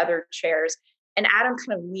these like leather chairs, and Adam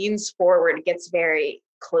kind of leans forward, gets very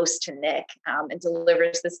close to Nick and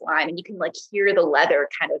delivers this line. And you can like hear the leather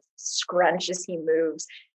kind of scrunch as he moves.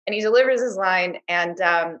 And he delivers his line, and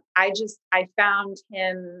I found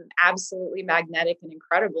him absolutely magnetic and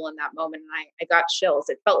incredible in that moment, and I got chills.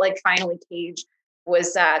 It felt like finally Cage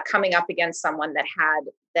was coming up against someone that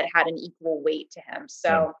had an equal weight to him.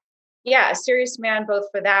 So, yeah, A Serious Man, both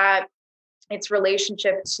for that, its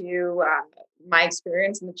relationship to my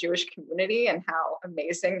experience in the Jewish community and how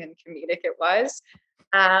amazing and comedic it was.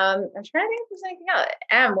 I'm trying to think if there's anything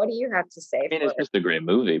else. What do you have to say? It's just a great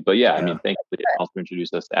movie, but I mean, thankfully it also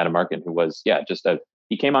introduced us to Adam Arkin, who was,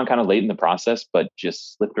 he came on kind of late in the process, but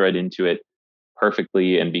just slipped right into it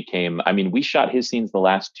perfectly and became, I mean, we shot his scenes the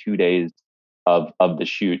last 2 days of the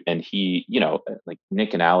shoot, and he, like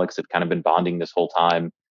Nick and Alex had kind of been bonding this whole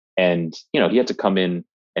time, and, he had to come in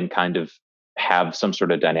and kind of have some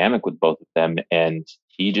sort of dynamic with both of them, and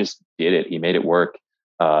he just did it. He made it work.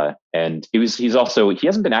 And he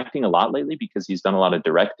hasn't been acting a lot lately because he's done a lot of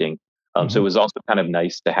directing. So it was also kind of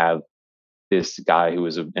nice to have this guy who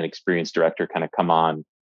was an experienced director kind of come on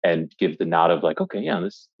and give the nod of like, okay, yeah,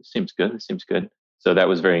 this seems good. This seems good. So that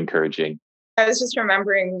was very encouraging. I was just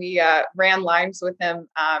remembering we ran lines with him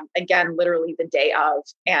again, literally the day of.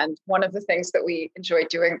 And one of the things that we enjoyed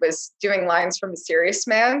doing was doing lines from A Serious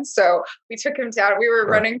Man. So we took him down. We were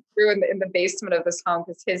running through in the basement of this home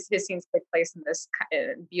because his scenes take place in this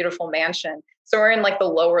beautiful mansion. So we're in like the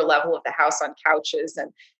lower level of the house on couches,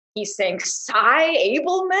 and he's saying Cy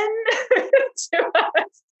Abelman to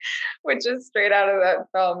us, which is straight out of that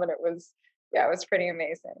film. And it was pretty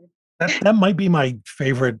amazing. That might be my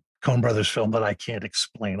favorite Coen Brothers film that I can't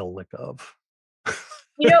explain a lick of. Can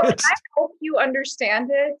I help you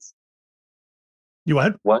understand it? You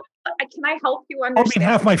what? What? Can I help you understand?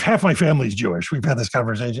 I mean, half my family's Jewish. We've had this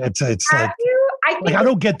conversation. It's like, you? I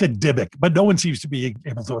don't get the Dybbuk, but no one seems to be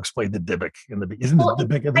able to explain the Dybbuk isn't the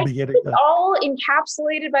Dybbuk in the beginning? It's all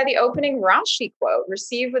encapsulated by the opening Rashi quote: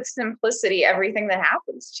 "Receive with simplicity everything that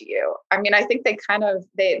happens to you." I mean, I think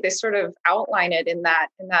they sort of outline it in that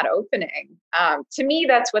opening. To me,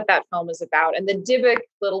 that's what that film is about, and the Dybbuk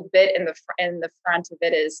little bit in the front of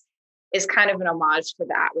it is kind of an homage to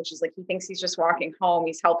that, which is like he thinks he's just walking home,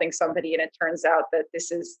 he's helping somebody, and it turns out that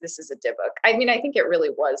this is a Dybbuk. I mean, I think it really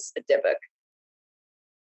was a Dybbuk.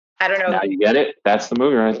 I don't know. Now you get it. That's the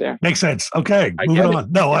movie right there. Makes sense. Okay, moving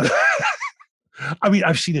on. No, I mean,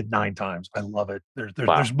 I've seen it 9 times. I love it.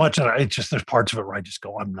 There's much. It's just there's parts of it where I just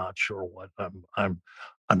go, I'm not sure what I'm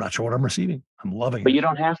not sure what I'm receiving. I'm loving it. But you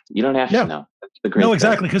don't have to. You don't have to know. That's the great thing.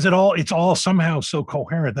 Exactly, because it's all somehow so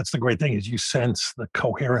coherent. That's the great thing, is you sense the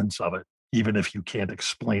coherence of it, even if you can't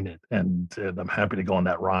explain it. And I'm happy to go on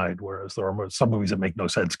that ride. Whereas there are some movies that make no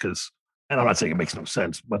sense because. And I'm not saying it makes no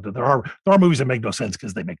sense, but there are movies that make no sense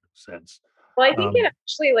because they make no sense. Well, I think it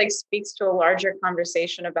actually speaks to a larger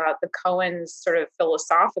conversation about the Coens' sort of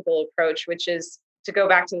philosophical approach, which is to go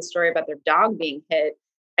back to the story about their dog being hit.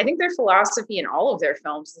 I think their philosophy in all of their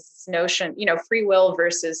films is this notion, free will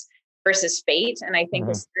versus fate. And I think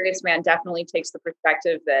The Serious Man definitely takes the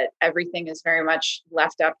perspective that everything is very much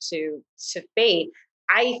left up to fate.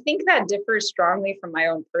 I think that differs strongly from my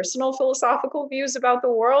own personal philosophical views about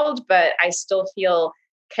the world, but I still feel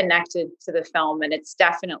connected to the film. And it's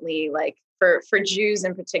definitely like for Jews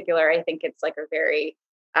in particular, I think it's like a very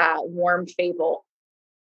warm fable.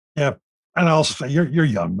 Yeah. And I'll also say you're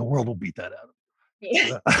young. The world will beat that out of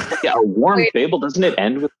you. Yeah, a warm fable. Doesn't it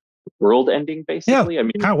end with the world ending, basically? Yeah. I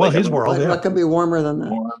mean, his world. What could be warmer than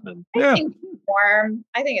that? I think it's warm.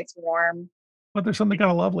 I think it's warm. But there's something kind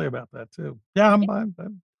of lovely about that too. Yeah, I'm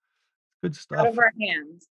good stuff. Out of our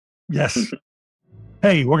hands. Yes.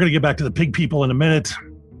 Hey, we're gonna get back to the pig people in a minute.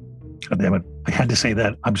 God damn it! I had to say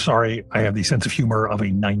that. I'm sorry. I have the sense of humor of a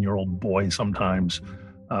 9-year-old boy sometimes.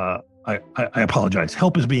 I apologize.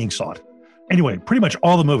 Help is being sought. Anyway, pretty much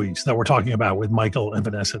all the movies that we're talking about with Michael and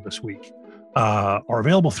Vanessa this week are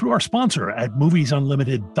available through our sponsor at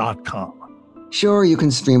moviesunlimited.com. Sure, you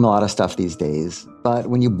can stream a lot of stuff these days, but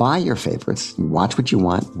when you buy your favorites, you watch what you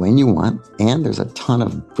want, when you want, and there's a ton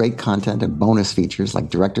of great content and bonus features like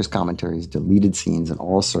director's commentaries, deleted scenes, and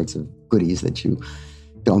all sorts of goodies that you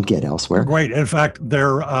don't get elsewhere. Great. In fact,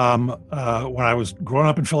 they're when I was growing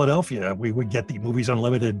up in Philadelphia, we would get the Movies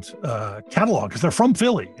Unlimited catalog because they're from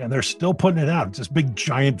Philly and they're still putting it out. It's this big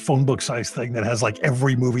giant phone book size thing that has like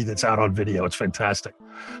every movie that's out on video. It's fantastic.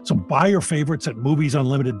 So buy your favorites at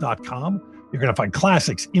moviesunlimited.com. You're going to find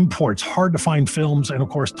classics, imports, hard to find films, and of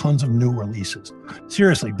course, tons of new releases.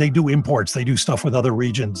 Seriously, they do imports. They do stuff with other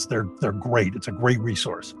regions. They're great. It's a great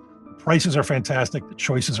resource. The prices are fantastic. The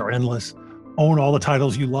choices are endless. Own all the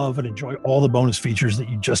titles you love and enjoy all the bonus features that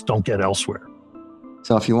you just don't get elsewhere.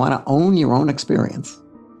 So if you want to own your own experience,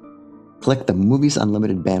 click the Movies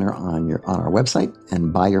Unlimited banner on our website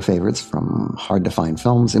and buy your favorites from hard-to-find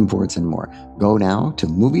films, imports, and more. Go now to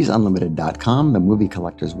moviesunlimited.com, the movie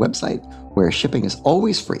collector's website, where shipping is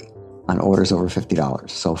always free on orders over $50.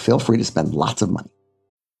 So feel free to spend lots of money.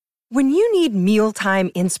 When you need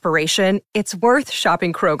mealtime inspiration, it's worth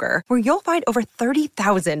shopping Kroger, where you'll find over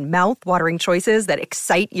 30,000 mouth-watering choices that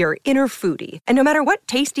excite your inner foodie. And no matter what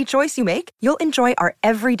tasty choice you make, you'll enjoy our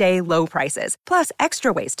everyday low prices, plus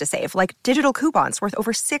extra ways to save, like digital coupons worth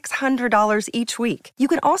over $600 each week. You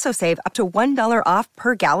can also save up to $1 off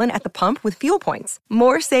per gallon at the pump with fuel points.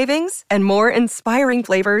 More savings and more inspiring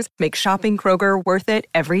flavors make shopping Kroger worth it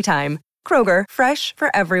every time. Kroger, fresh for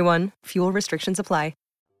everyone. Fuel restrictions apply.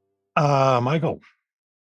 Michael.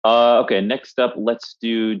 Okay, next up, let's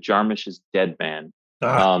do Jarmusch's Dead Man.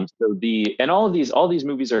 All these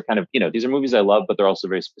movies are kind of, these are movies I love, but they're also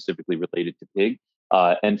very specifically related to Pig.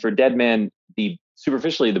 And for Dead Man,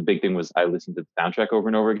 superficially the big thing was I listened to the soundtrack over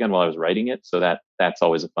and over again while I was writing it. So that's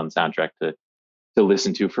always a fun soundtrack to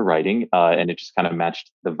listen to for writing. And it just kind of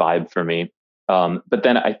matched the vibe for me. But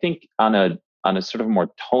then I think on a sort of more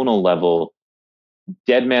tonal level,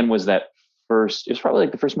 Dead Man was it was probably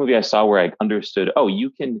like the first movie I saw where I understood, you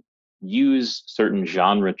can use certain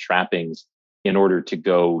genre trappings in order to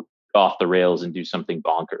go off the rails and do something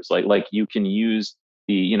bonkers. Like you can use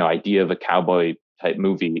the, idea of a cowboy type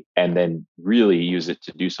movie and then really use it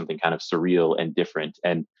to do something kind of surreal and different.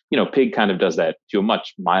 And, Pig kind of does that to a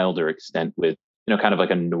much milder extent with, kind of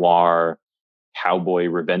like a noir cowboy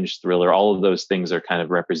revenge thriller. All of those things are kind of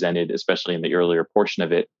represented, especially in the earlier portion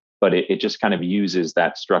of it. But it just kind of uses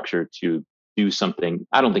that structure to do something,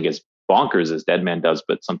 I don't think as bonkers as Dead Man does,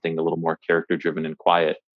 but something a little more character driven and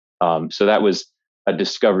quiet. So that was a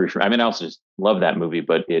discovery for me. I mean, I also just love that movie,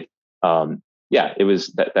 but it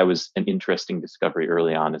was that was an interesting discovery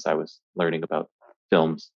early on as I was learning about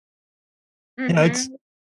films. Mm-hmm.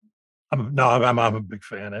 I'm a big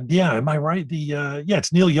fan. And am I right?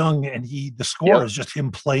 It's Neil Young and the score is just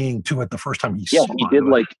him playing to it the first time he saw it. He did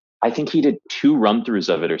I think he did 2 run-throughs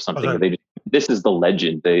of it or something. This is the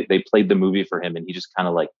legend. They played the movie for him and he just kind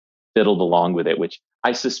of fiddled along with it, which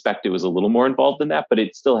I suspect it was a little more involved than that, but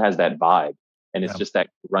it still has that vibe. And it's just that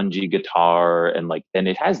grungy guitar and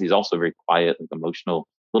it has these also very quiet, emotional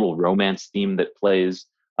little romance theme that plays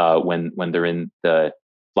when they're in the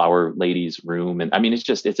flower lady's room. And I mean,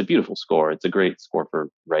 it's a beautiful score. It's a great score for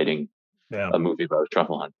writing a movie about a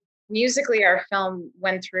truffle hunt. Musically, our film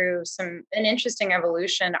went through an interesting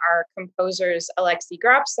evolution. Our composers, Alexei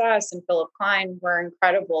Grapsas and Philip Klein, were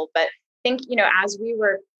incredible. But I think, as we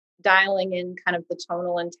were dialing in kind of the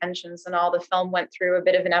tonal intentions and all, the film went through a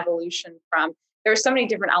bit of an evolution from, there were so many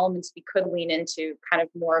different elements we could lean into, kind of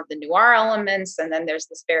more of the noir elements. And then there's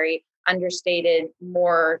this very understated,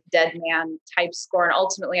 more Dead Man type score. And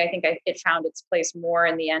ultimately, I think it found its place more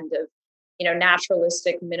in the end of,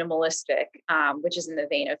 naturalistic, minimalistic, which is in the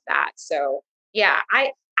vein of that. So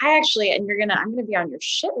I actually, and I'm going to be on your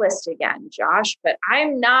shit list again, Josh, but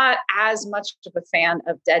I'm not as much of a fan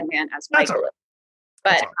of Dead Man as Michael is.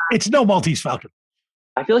 But it's no Maltese Falcon.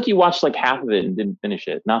 I feel like you watched half of it and didn't finish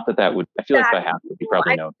it. Not that would, I feel like by half of it, you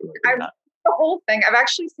probably know. The whole thing. I've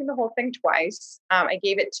actually seen the whole thing twice. I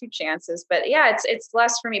gave it 2 chances, but it's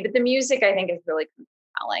less for me. But the music I think is really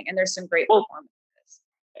compelling, and there's some great performances.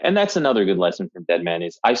 And that's another good lesson from Dead Man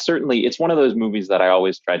is it's one of those movies that I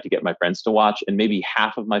always tried to get my friends to watch, and maybe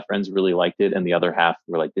half of my friends really liked it, and the other half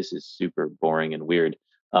were like, "This is super boring and weird."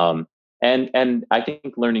 And I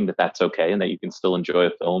think learning that that's okay, and that you can still enjoy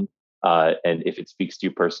a film, and if it speaks to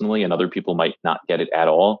you personally, and other people might not get it at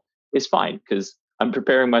all, is fine, because I'm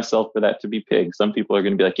preparing myself for that to be Pig. Some people are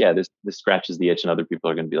going to be like, "Yeah, this scratches the itch," and other people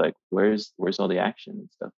are going to be like, "Where's all the action and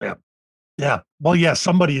stuff?" Yeah. Well,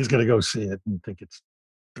 somebody is going to go see it and think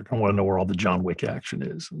they're going to want to know where all the John Wick action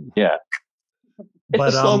is. Yeah. It's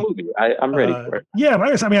a slow movie. I'm ready for it. Yeah,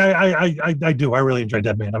 but I do. I really enjoy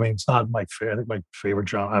Dead Man. I mean, it's not my favorite. I think my favorite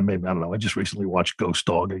genre. I don't know. I just recently watched Ghost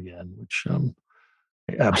Dog again, which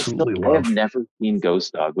absolutely I have love. never seen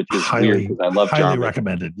Ghost Dog, which is weird Highly, because I love highly Jarmusch.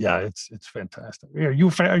 recommended. Yeah, it's fantastic. Are you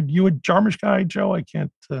a Jarmusch guy, Joe? I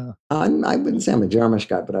can't. I wouldn't say I'm a Jarmusch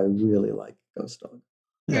guy, but I really like Ghost Dog.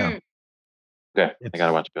 Yeah, Okay, I it's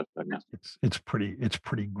gotta watch Ghost Dog now. it's pretty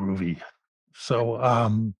groovy. So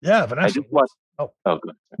yeah, I Vanessa. just watched. Oh Oh,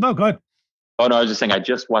 good. no, go ahead. Oh no, I was just saying I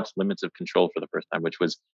just watched Limits of Control for the first time,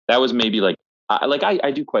 that was maybe like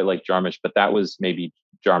I do quite like Jarmusch, but that was maybe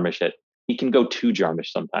Jarmusch at he can go too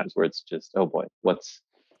Jarmusch sometimes where it's just oh boy, what's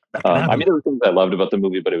That can I happen. mean there were things I loved about the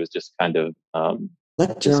movie, but it was just kind of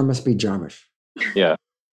Let Jarmusch be Jarmusch. yeah.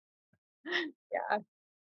 Yeah.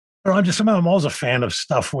 I'm always a fan of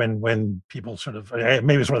stuff when people sort of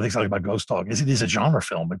maybe it's one of the things I like about Ghost Dog is it is a genre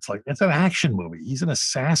film. It's like it's an action movie. He's an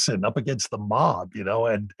assassin up against the mob,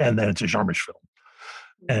 and then it's a genre film.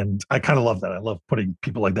 And I kind of love that. I love putting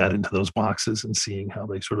people like that into those boxes and seeing how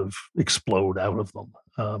they sort of explode out of them.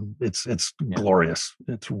 It's glorious.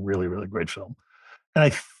 It's really, really great film. And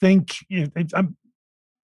I think if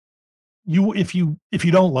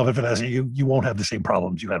you don't love it, Vanessa, you won't have the same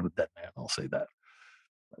problems you had with Dead Man. I'll say that.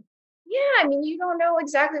 Yeah, I mean, you don't know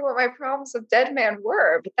exactly what my problems with Dead Man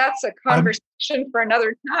were, but that's a conversation for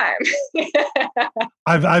another time.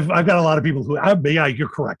 I've got a lot of people you're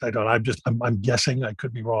correct. I don't. I'm guessing. I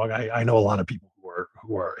could be wrong. I know a lot of people who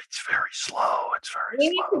are. It's very slow. It's very. We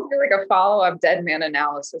need to do like a follow-up Dead Man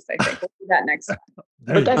analysis. I think we'll do that next time.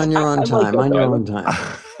 But that's On your own time. On your own time.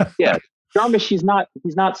 Yeah, Jarmusch, he's not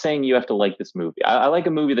saying you have to like this movie. I like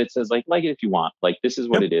a movie that says like it if you want. Like this is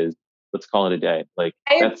what it is. Let's call it a day. Like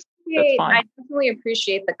that's fine. I definitely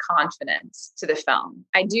appreciate the confidence to the film.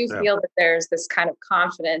 I do feel that there's this kind of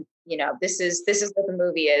confident, this is what the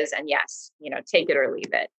movie is, and yes, take it or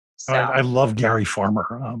leave it. So I love Gary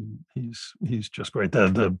Farmer. He's just great.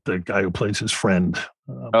 The guy who plays his friend.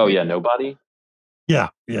 Nobody. Yeah.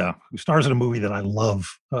 Who stars in a movie that I love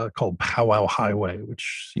called Powwow Highway,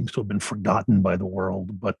 which seems to have been forgotten by the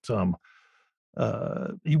world, but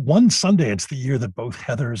he won Sundance the year that both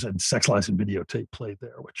Heathers and Sex Lies and Videotape played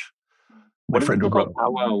there, which my friend who wrote.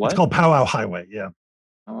 It's called Powwow Highway. Yeah.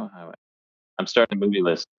 Powwow Highway. I'm starting a movie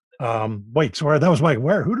list. Wait, so that was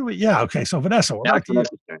where? Who do we? Yeah. Okay. So Vanessa, we're back to you.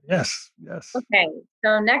 Yes. Okay.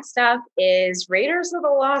 So next up is Raiders of the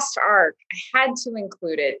Lost Ark. I had to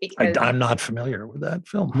include it because I'm not familiar with that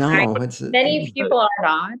film. No, many people are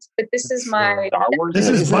not, but this is my. Star Wars. This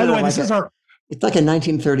is, by the way, this is our. It's like a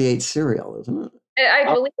 1938 serial, isn't it?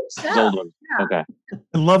 I believe so. Yeah. Okay.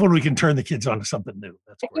 I love when we can turn the kids onto something new.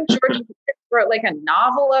 That's I think George wrote like a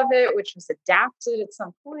novel of it, which was adapted at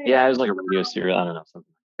some point. Yeah, it was like a radio serial. I don't know,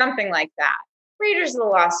 something like that. Raiders of the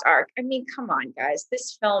Lost Ark. I mean, come on, guys.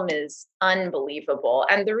 This film is unbelievable.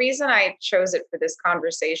 And the reason I chose it for this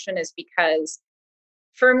conversation is because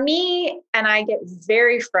for me, and I get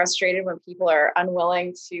very frustrated when people are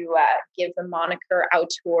unwilling to give the moniker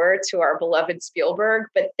auteur to our beloved Spielberg,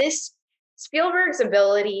 but this Spielberg's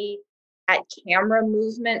ability at camera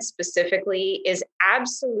movement specifically is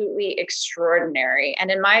absolutely extraordinary. And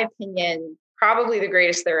in my opinion, probably the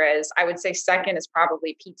greatest there is. I would say second is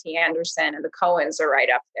probably P.T. Anderson, and the Coens are right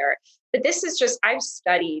up there. But this is just, I've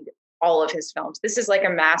studied all of his films. This is like a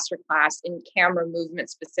masterclass in camera movement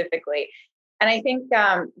specifically. And I think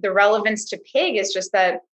the relevance to Pig is just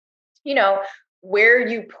that, where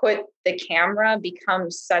you put the camera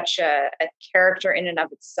becomes such a character in and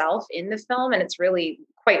of itself in the film. And it's really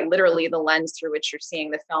quite literally the lens through which you're seeing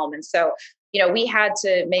the film. And so, we had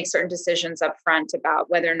to make certain decisions up front about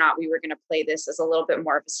whether or not we were going to play this as a little bit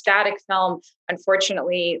more of a static film.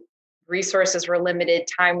 Unfortunately, resources were limited,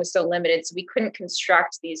 time was so limited, so we couldn't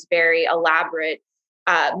construct these very elaborate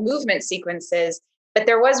movement sequences. But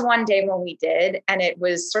there was one day when we did, and it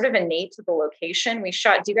was sort of innate to the location. We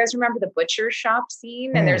shot, do you guys remember the butcher shop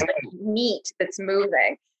scene? And there's like meat that's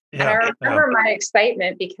moving. Yeah, and I remember my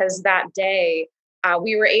excitement because that day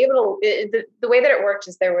we were able to, the way that it worked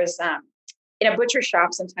is there was, in a butcher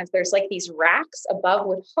shop, sometimes there's like these racks above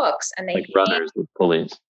with hooks, and they like runners with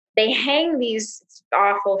pulleys. They hang these, it's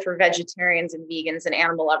awful for vegetarians and vegans and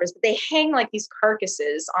animal lovers, but they hang like these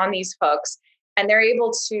carcasses on these hooks, and they're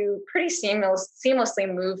able to pretty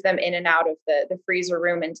seamlessly move them in and out of the freezer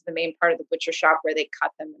room into the main part of the butcher shop where they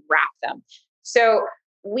cut them and wrap them. So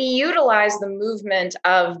we utilize the movement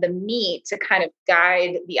of the meat to kind of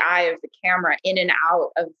guide the eye of the camera in and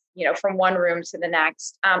out of, from one room to the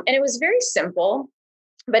next. And it was very simple,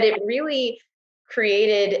 but it really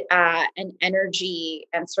created an energy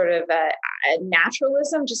and sort of a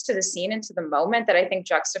naturalism just to the scene and to the moment that I think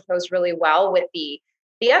juxtaposed really well with the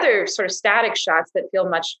other sort of static shots that feel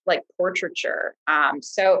much like portraiture.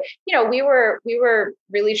 So, we were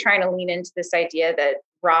really trying to lean into this idea that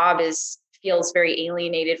Rob is feels very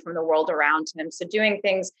alienated from the world around him. So doing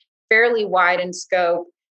things fairly wide in scope,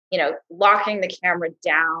 locking the camera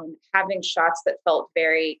down, having shots that felt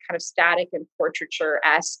very kind of static and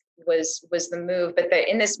portraiture-esque was the move. But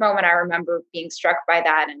in this moment, I remember being struck by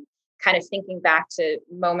that and kind of thinking back to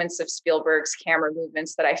moments of Spielberg's camera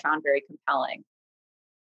movements that I found very compelling.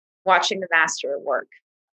 Watching the master at work.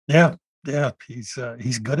 Yeah, he's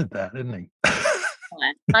good at that, isn't he?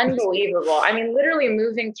 Unbelievable. I mean, literally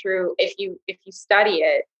moving through, if you study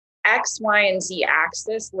it, X, Y, and Z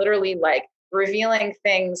axis, literally like revealing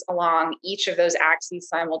things along each of those axes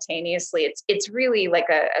simultaneously. It's really like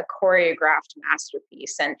a choreographed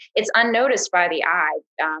masterpiece, and it's unnoticed by the eye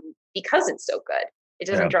because it's so good. It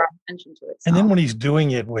doesn't draw attention to itself. And then when he's doing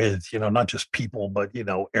it with, not just people, but,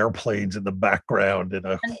 airplanes in the background and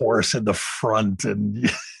a horse in the front,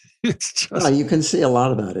 and it's just... you can see a lot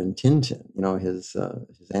of that in Tintin, his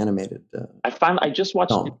animated... I just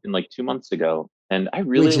watched Tintin like 2 months ago, and I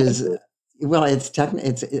really... Which is, well, it's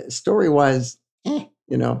story-wise,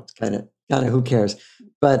 it's kind of who cares?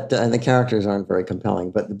 But the characters aren't very compelling.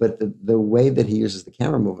 But the way that he uses the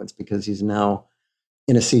camera movements, because he's now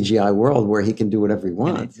in a CGI world where he can do whatever he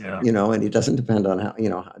wants, and he doesn't depend on how,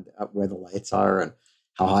 where the lights are and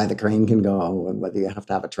how high the crane can go and whether you have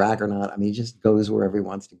to have a track or not. I mean, he just goes wherever he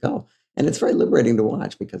wants to go. And it's very liberating to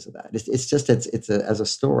watch because of that. As a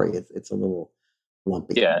story, it's a little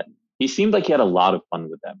lumpy. Yeah. He seemed like he had a lot of fun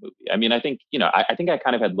with that movie. I mean, I think, I think I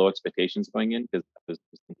kind of had low expectations going in because I was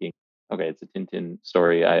thinking, okay, it's a Tintin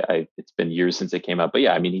story. It's been years since it came out. But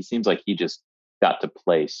yeah, I mean, he seems like he just got to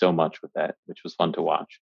play so much with that, which was fun to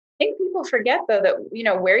watch. I think people forget, though, that,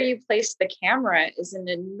 where you place the camera is an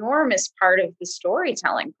enormous part of the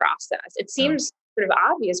storytelling process. It seems sort of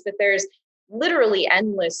obvious, but there's literally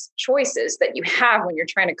endless choices that you have when you're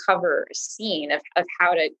trying to cover a scene of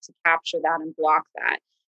how to capture that and block that.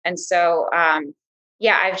 And so, I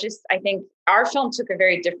think our film took a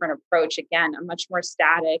very different approach. Again, a much more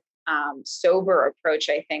static, sober approach,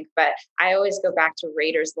 I think. But I always go back to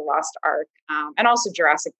Raiders: The Lost Ark, and also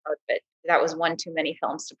Jurassic Park. But that was one too many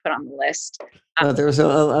films to put on the list. There was a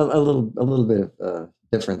little bit of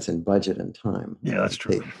difference in budget and time. Yeah, that's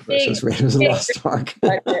true. Versus Raiders: The Lost Ark. We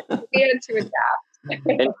had to adapt.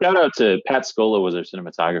 And shout out to Pat Scola, was our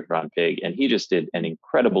cinematographer on Pig, and he just did an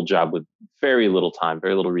incredible job with very little time,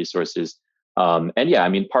 very little resources. And yeah, I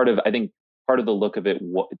mean, part of the look of it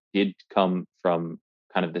did come from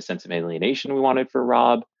kind of the sense of alienation we wanted for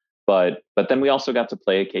Rob, but then we also got to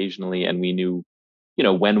play occasionally, and we knew,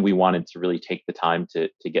 when we wanted to really take the time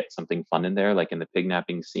to get something fun in there, like in the pig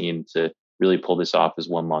napping scene, to really pull this off as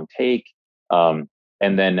one long take. And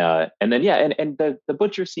then the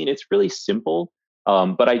butcher scene, it's really simple.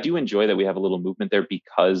 But I do enjoy that we have a little movement there,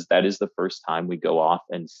 because that is the first time we go off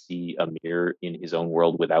and see Amir in his own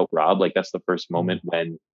world without Rob. Like, that's the first moment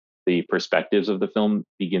when the perspectives of the film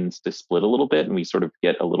begins to split a little bit, and we sort of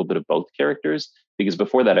get a little bit of both characters, because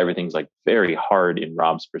before that, everything's like very hard in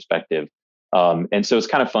Rob's perspective. And so it's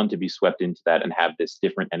kind of fun to be swept into that and have this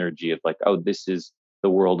different energy of like, oh, this is the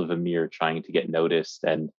world of Amir trying to get noticed.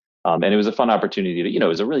 And it was a fun opportunity to, it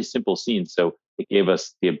was a really simple scene. So it gave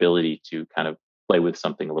us the ability to kind of play with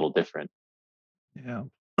something a little different. Yeah.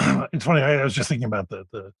 It's funny. I was just thinking about the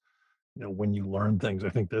when you learn things. I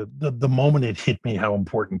think the moment it hit me how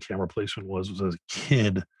important camera placement was as a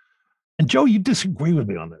kid. And Joe, you disagree with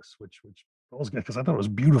me on this, which was good, because I thought it was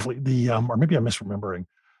beautifully or maybe I'm misremembering,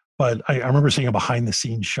 but I remember seeing a behind the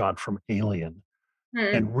scenes shot from Alien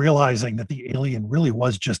and realizing that the alien really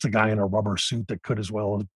was just a guy in a rubber suit that could as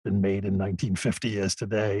well have been made in 1950 as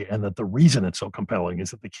today. And that the reason it's so compelling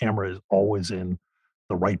is that the camera is always in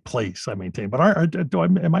the right place, I maintain. But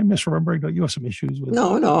am I misremembering? Don't you have some issues with?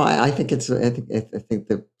 No. I think I think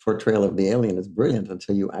the portrayal of the alien is brilliant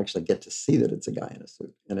until you actually get to see that it's a guy in a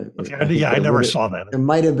suit. And I never saw that. There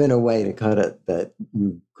might have been a way to cut it that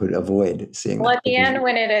you could avoid seeing. Well, at the end,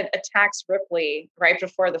 when it attacks Ripley right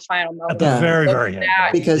before the final moment, at the very, very end,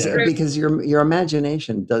 because your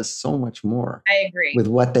imagination does so much more. I agree with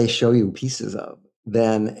what they show you pieces of,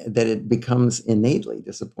 than that it becomes innately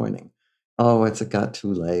disappointing. Oh, it's got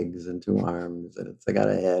 2 legs and 2 arms, and it's got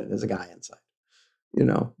a head, and there's a guy inside.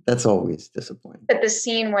 That's always disappointing. But the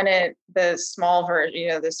scene when the small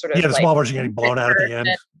version, this sort of the small version getting blown out at the end.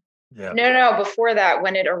 Yeah. No, before that,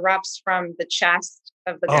 when it erupts from the chest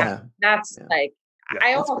of the guy, that's like,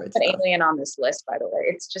 I almost put Alien on this list, by the way.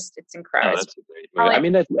 It's incredible. Oh, that's a great movie. I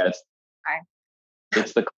mean,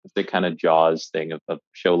 it's the classic kind of Jaws thing of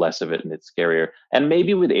show less of it and it's scarier. And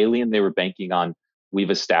maybe with Alien, they were banking on, we've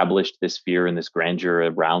established this fear and this grandeur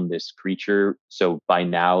around this creature. So by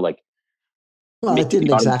now, like... Well, it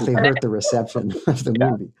didn't exactly hurt the reception of the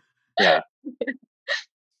movie. Yeah.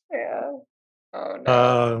 Yeah. Oh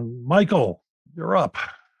no. Michael, you're up.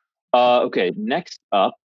 Okay, next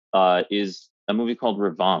up is a movie called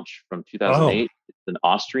Revanche from Oh, 2008. It's an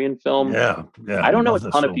Austrian film. yeah, yeah. I don't know Love a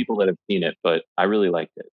this ton of film people that have seen it, but I really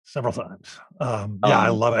liked it. several times. Yeah, I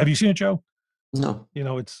Um, love it. Have you seen it, Joe? No.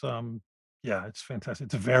 It's yeah, it's fantastic.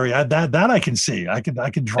 It's a very that I can see. I can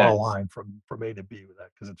draw yeah, a line from A to B with that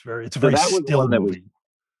because it's a so very that was still one that was movie.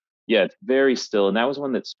 yeah, it's very still, and that was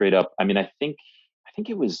one that straight up. I mean, I think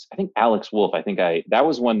Alex Wolf. I think I that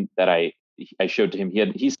was one that I showed to him.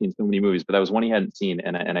 He's seen so many movies, but that was one he hadn't seen,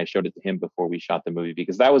 and I showed it to him before we shot the movie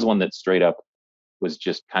because that was one that straight up was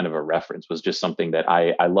just kind of a reference. Was just something that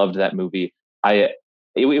I loved that movie. It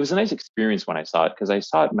was a nice experience when I saw it because I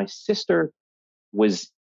saw it. My sister was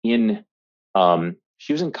in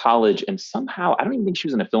she was in college and somehow I don't even think she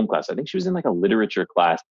was in a film class. I think she was in like a literature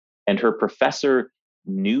class and her professor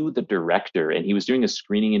knew the director and he was doing a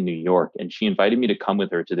screening in New York and she invited me to come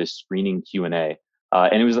with her to this screening Q&A.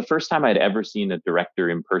 And it was the first time I'd ever seen a director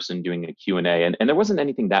in person doing a Q&A. And there wasn't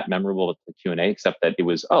anything that memorable with the Q&A except that it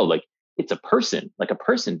was, oh, like it's a person, like a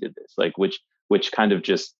person did this, like which kind of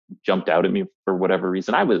just jumped out at me for whatever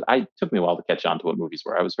reason. I took me a while to catch on to what movies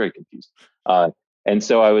were. I was very confused. And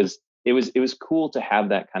so it was cool to have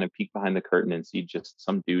that kind of peek behind the curtain and see just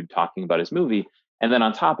some dude talking about his movie. And then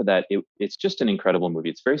on top of that, it's just an incredible movie.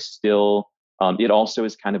 It's very still. It also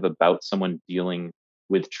is kind of about someone dealing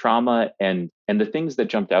with trauma and the things that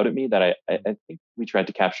jumped out at me that I think we tried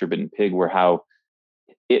to capture a bit in Pig were how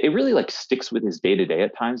it really like sticks with his day to day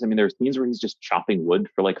at times. I mean, there's scenes where he's just chopping wood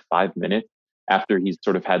for like 5 minutes after he's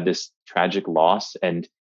sort of had this tragic loss, and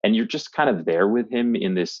you're just kind of there with him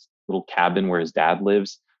in this little cabin where his dad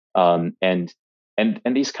lives, and and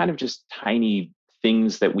these kind of just tiny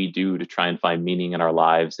things that we do to try and find meaning in our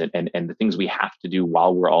lives, and the things we have to do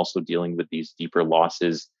while we're also dealing with these deeper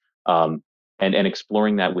losses, and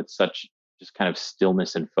exploring that with such just kind of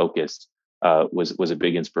stillness and focus was a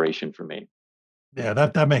big inspiration for me. Yeah,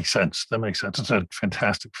 that makes sense. That makes sense. It's a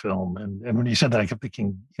fantastic film. And when you said that, I kept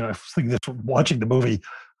thinking, I was thinking this watching the movie,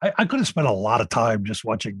 I could have spent a lot of time just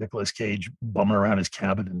watching Nicolas Cage bumming around his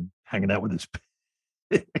cabin and hanging out with his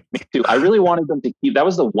pig. Too. I really wanted them to keep. That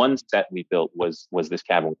was the one set we built was this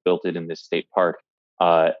cabin. We built it in this state park,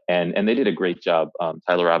 and they did a great job.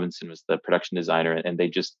 Tyler Robinson was the production designer, and they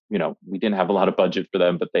just we didn't have a lot of budget for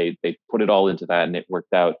them, but they put it all into that, and it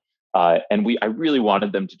worked out. And I really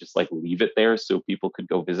wanted them to just like leave it there so people could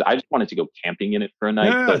go visit. I just wanted to go camping in it for a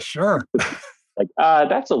night, Yeah, but sure. like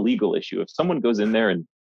that's a legal issue. If someone goes in there and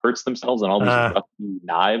hurts themselves on all these rusty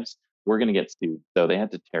knives, we're gonna get sued. So they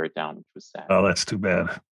had to tear it down, which was sad. Oh, that's too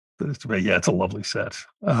bad. That's too bad. Yeah, it's a lovely set.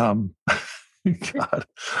 God.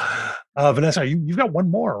 Vanessa, you've got one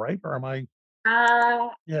more, right? Or am I? Uh,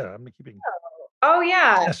 Yeah, I'm keeping. oh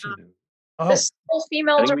yeah. Yes, you do. The Oh, sole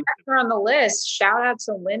female director on the list. Shout out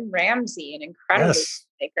to Lynn Ramsey, an incredible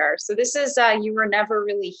filmmaker. So this is You Were Never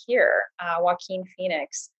Really Here, Joaquin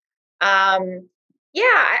Phoenix. Yeah,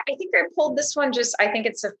 I think I pulled this one. I think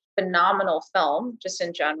it's a phenomenal film, just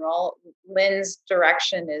in general. Lynn's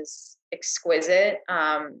direction is exquisite.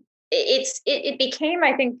 It became,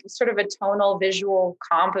 I think, sort of a tonal visual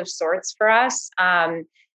comp of sorts for us.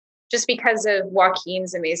 Just because of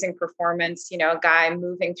Joaquin's amazing performance, a guy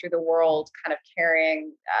moving through the world, kind of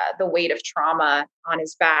carrying the weight of trauma on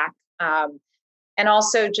his back. And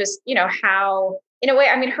also just, how, in a way,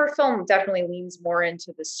 I mean, her film definitely leans more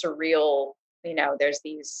into the surreal, there's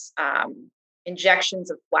these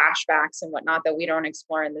injections of flashbacks and whatnot that we don't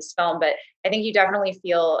explore in this film. But I think you definitely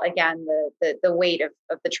feel, again, the weight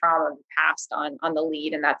of the trauma of the past on the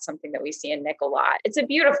lead. And that's something that we see in Nick a lot. It's a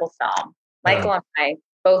beautiful film. Michael and I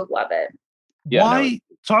both love it. Yeah, why?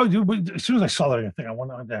 So as soon as I saw that, I think I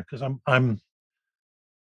went on that because I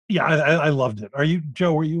loved it. Are you,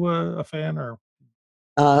 Joe? Were you a fan or?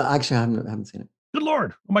 Actually, I haven't seen it. Good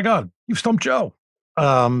Lord! Oh my God! You stumped Joe.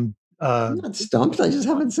 I'm not stumped. I just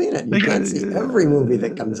haven't seen it. You can't see every movie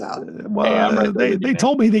that comes out. Well, they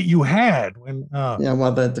told me that you had when. Yeah,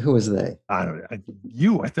 well, who is they? I don't know.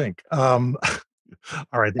 You, I think. All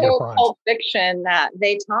right, so Pulp Fiction that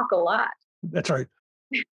they talk a lot. That's right.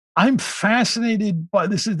 I'm fascinated by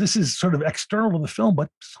this. This is sort of external to the film, but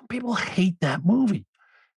some people hate that movie,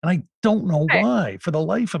 and I don't know why. For the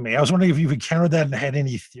life of me, I was wondering if you've encountered that and had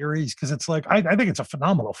any theories, because it's like I think it's a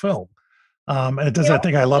phenomenal film, and it does that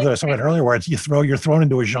thing I love that I said earlier, where you're thrown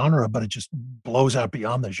into a genre, but it just blows out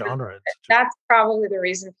beyond the genre. That's probably the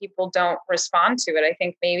reason people don't respond to it. I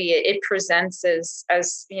think maybe it presents as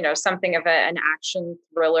something of an action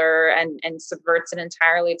thriller and subverts it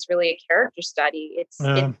entirely. It's really a character study. It's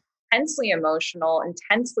intensely emotional,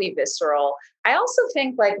 intensely visceral. I also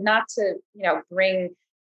think, like, not to, bring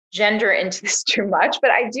gender into this too much,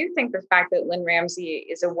 but I do think the fact that Lynn Ramsey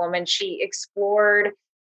is a woman, she explored,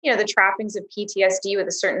 the trappings of PTSD with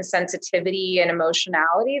a certain sensitivity and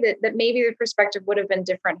emotionality that maybe the perspective would have been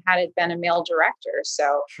different had it been a male director.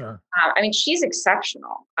 So, Sure. I mean, she's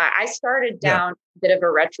exceptional. I started Yeah. down a bit of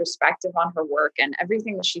a retrospective on her work, and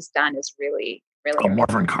everything that she's done is really, really Oh,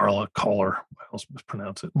 Marvin Kohler. I almost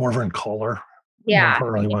mispronounce it. Marvin Kohler. Yeah. One of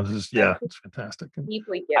her early ones is, it's fantastic.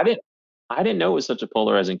 deeply gifted. I didn't know it was such a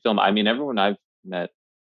polarizing film. I mean, everyone I've met,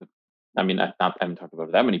 I mean, I haven't talked about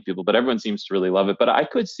it that many people, but everyone seems to really love it. But I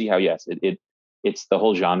could see how, yes, it's the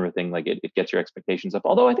whole genre thing. Like it gets your expectations up.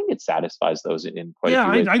 Although I think it satisfies those in quite a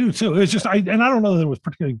few ways. I do too. It's just, I don't know that it was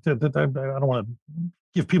particularly, I don't want to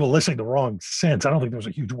give people listening the wrong sense. I don't think there was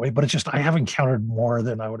a huge way, but it's just, I have encountered more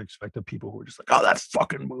than I would expect of people who are just like, oh, that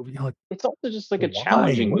fucking movie. Like, it's also just like a why?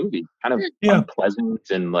 challenging movie, kind of unpleasant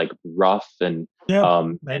and like rough and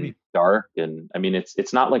and dark. And I mean,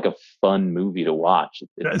 it's not like a fun movie to watch.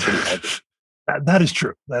 It's pretty heavy. That is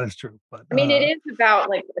true. That is true. But I mean, it is about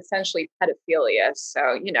like essentially pedophilia.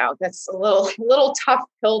 So, that's a little tough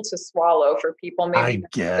pill to swallow for people. Maybe I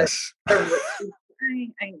guess.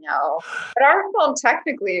 I know. But our film,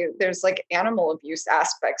 technically, there's like animal abuse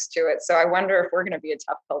aspects to it. So I wonder if we're going to be a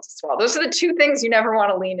tough pill to swallow. Those are the two things you never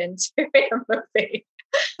want to lean into in a movie.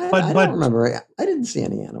 I don't remember. I didn't see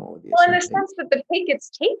any animal abuse. Well, in the sense that the pig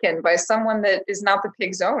gets taken by someone that is not the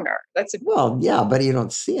pig's owner. That's yeah, but you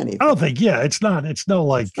don't see anything. I don't think. It's not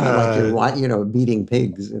like like you're beating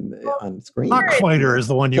pigs on screen. Cockfighter is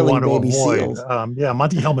the one you want to avoid. Seals.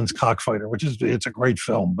 Monty Hellman's Cockfighter, it's a great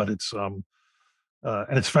film, but it's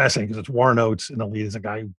and it's fascinating because it's Warren Oates in the lead is a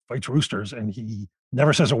guy who fights roosters, and he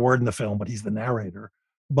never says a word in the film, but he's the narrator.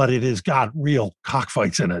 But it has got real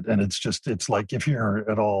cockfights in it, and it's like, if you're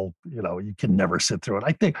at all, you can never sit through it.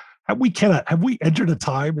 I think have we entered a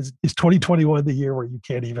time? Is 2021 the year where you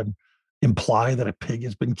can't even imply that a pig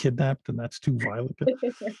has been kidnapped and that's too violent?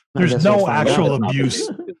 There's no actual abuse.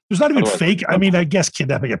 There's not even fake. I mean, I guess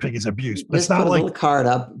kidnapping a pig is abuse, but it's not like a little card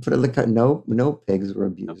up. Put a little card. No pigs were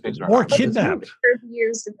abused. Or kidnapped.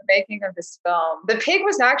 Used in the making of this film. The pig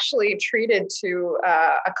was actually treated to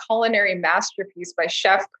a culinary masterpiece by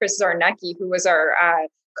Chef Chris Sarnoski, who was our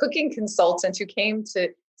cooking consultant, who came to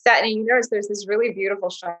set. And you notice there's this really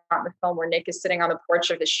beautiful shot in the film where Nick is sitting on the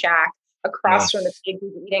porch of his shack across from the pig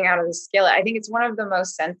who's eating out of the skillet. I think it's one of the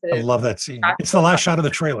most sensitive. I love that scene. It's the last shot of the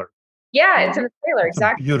trailer. Yeah, it's in the trailer.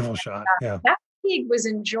 Exactly. Beautiful shot. That pig was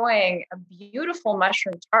enjoying a beautiful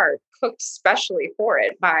mushroom tart cooked specially for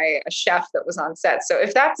it by a chef that was on set. So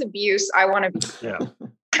if that's abuse, I want to be. Yeah.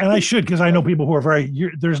 And I should, because I know people who are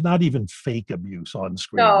there's not even fake abuse on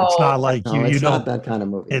screen. No. It's not like it's not that kind of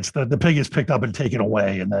movie. It's the pig is picked up and taken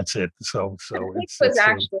away, and that's it. So the pig was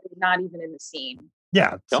actually not even in the scene.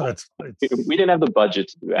 Yeah, so we didn't have the budget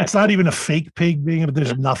to do that. It's not even a fake pig being, but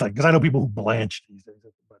there's nothing, because I know people who blanch these days.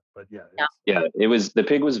 But it was, the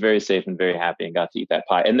pig was very safe and very happy and got to eat that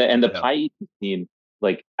pie. And the pie eating scene,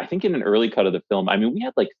 like I think in an early cut of the film, I mean, we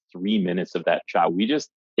had like 3 minutes of that shot.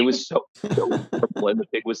 It was so purple, and the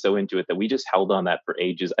pig was so into it that we just held on that for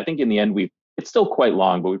ages. I think in the end it's still quite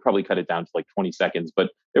long, but we probably cut it down to like 20 seconds. But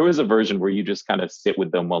there was a version where you just kind of sit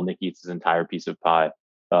with them while Nick eats his entire piece of pie.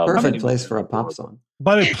 Perfect place for a pop song.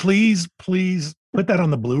 But please put that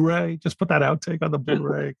on the Blu-ray. Just put that outtake on the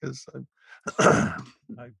Blu-ray, because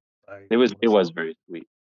it was very sweet.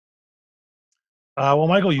 Well,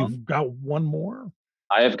 Michael, you've got one more.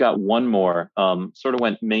 I have got one more. Sort of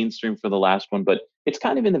went mainstream for the last one, but it's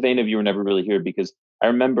kind of in the vein of You Were Never Really Here, because I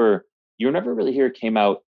remember You Were Never Really Here came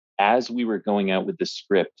out as we were going out with the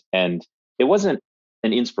script, and it wasn't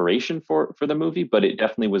an inspiration for the movie, but it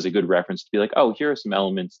definitely was a good reference to be like, oh, here are some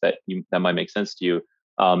elements that might make sense to you.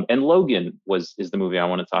 And Logan is the movie I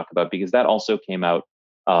want to talk about, because that also came out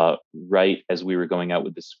right as we were going out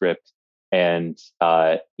with the script. And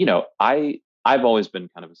I've always been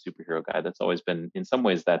kind of a superhero guy. That's always been, in some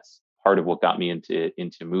ways, that's part of what got me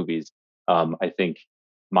into movies. I think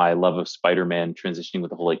my love of Spider-Man, transitioning with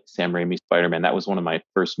the whole like Sam Raimi Spider-Man, that was one of my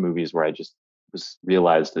first movies where I just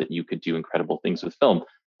realized that you could do incredible things with film.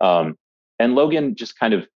 And Logan just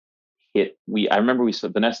kind of hit. I remember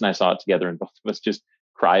Vanessa and I saw it together, and both of us just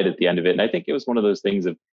cried at the end of it. And I think it was one of those things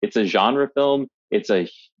of, it's a genre film, it's a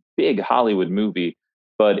big Hollywood movie,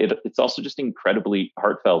 but it's also just incredibly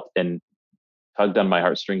heartfelt and tugged on my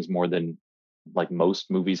heartstrings more than like most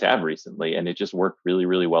movies have recently. And it just worked really,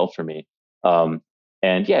 really well for me.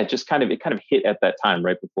 And yeah, it kind of hit at that time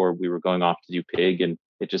right before we were going off to do Pig, and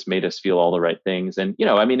it just made us feel all the right things. And,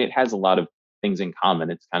 I mean, it has a lot of things in common.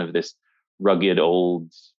 It's kind of this rugged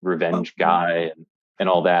old revenge guy and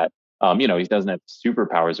all that. You know, he doesn't have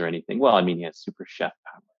superpowers or anything. Well, I mean, he has super chef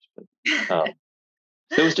powers, but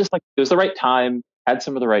so it was just like it was the right time, had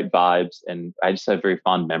some of the right vibes, and I just have very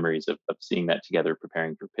fond memories of seeing that together,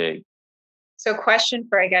 preparing for Pig. So, question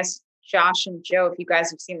for, I guess, Josh and Joe, if you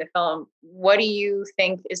guys have seen the film, what do you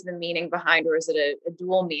think is the meaning behind, or is it a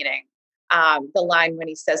dual meaning? The line when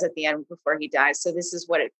he says at the end before he dies, "So this is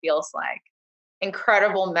what it feels like."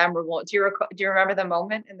 Incredible, memorable. Do you remember the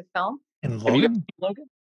moment in the film? In Have you guys Logan? seen Logan?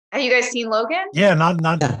 Have you guys seen Logan? Yeah,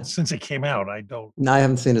 not Yeah. since it came out. I don't. No, I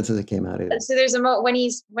haven't seen it since it came out either. So there's a moment when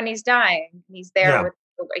he's dying. He's there Yeah. with.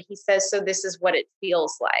 He says, "So this is what it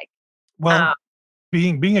feels like." Well,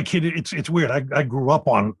 being a kid, it's weird. I grew up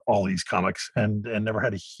on all these comics and never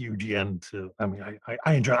had a huge end to. I mean,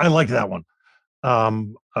 I enjoy. I like that one.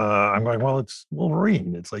 I'm going, well, it's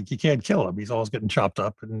Wolverine. It's like you can't kill him. He's always getting chopped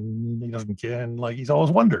up, and he doesn't care. And like he's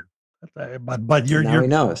always wondered. But Now you're he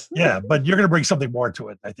knows. yeah. But you're going to bring something more to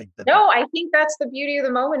it. I think that. No, I think that's the beauty of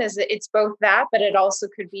the moment. Is that it's both that, but it also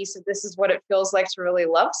could be. So this is what it feels like to really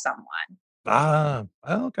love someone. Well,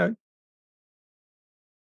 okay.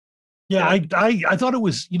 Yeah, I thought it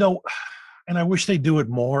was, and I wish they do it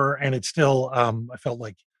more. And it's still, I felt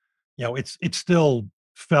like, it still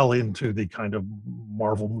fell into the kind of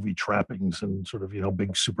Marvel movie trappings and sort of,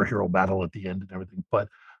 big superhero battle at the end and everything. But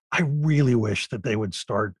I really wish that they would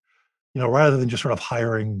start, rather than just sort of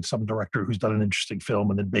hiring some director who's done an interesting film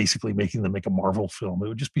and then basically making them make a Marvel film. It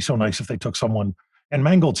would just be so nice if they took someone, and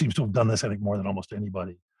Mangold seems to have done this, I think, more than almost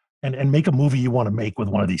anybody, and make a movie you want to make with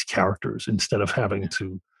one of these characters instead of having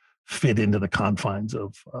to fit into the confines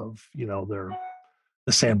of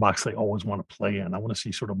the sandbox they always want to play in. I want to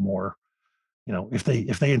see sort of more, if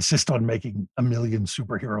they insist on making a million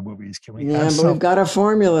superhero movies, can we? Yeah, but we've got a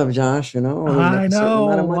formula, Josh. We I make a certain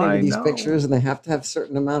amount of money know, with these I know. pictures, and they have to have a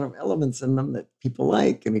certain amount of elements in them that people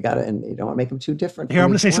like, and and you don't want to make them too different. Here, I'm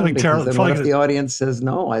going to say each one, something because terrible. Then what if the audience says,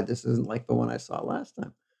 "No, this isn't like the one I saw last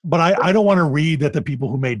time"? But I don't want to read that the people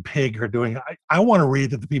who made Pig are doing. I want to read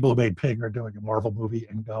that the people who made Pig are doing a Marvel movie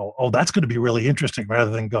and go, oh, that's going to be really interesting, rather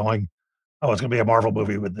than going, oh, it's going to be a Marvel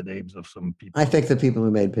movie with the names of some people. I think the people who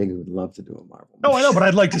made Pig would love to do a Marvel movie. No, I know, but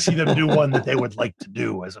I'd like to see them do one that they would like to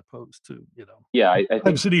do, as opposed to, Yeah, I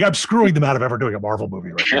think I'm screwing them out of ever doing a Marvel movie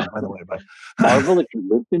right now, by the way. But Marvel, if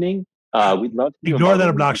you're listening, we'd love to do ignore a that Marvel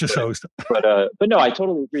obnoxious movie, host. but no, I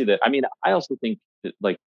totally agree that. I mean, I also think that,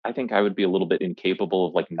 like, I think I would be a little bit incapable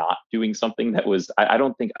of like not doing something that was. I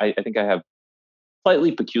don't think I think I have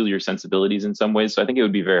slightly peculiar sensibilities in some ways, so I think it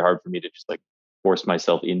would be very hard for me to just like force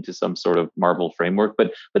myself into some sort of Marvel framework.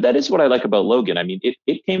 But that is what I like about Logan. I mean,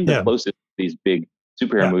 it came the closest to these big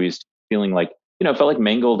superhero movies, feeling like, it felt like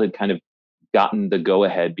Mangold had kind of gotten the go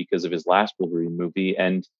ahead because of his last Wolverine movie,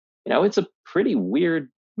 and it's a pretty weird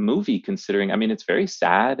movie considering. I mean, it's very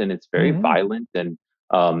sad and it's very violent, and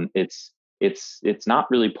it's not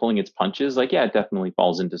really pulling its punches. Like, yeah, it definitely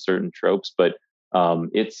falls into certain tropes, but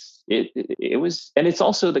it was, and it's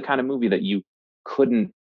also the kind of movie that you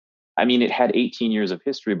couldn't. I mean, it had 18 years of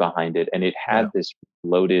history behind it, and it had this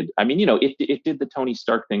loaded. I mean, it did the Tony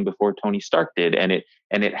Stark thing before Tony Stark did, and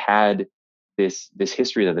it had this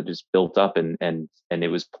history that it just built up, and it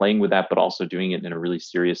was playing with that, but also doing it in a really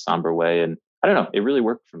serious, somber way. And I don't know, it really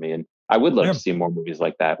worked for me, and I would love to see more movies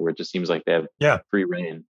like that, where it just seems like they have free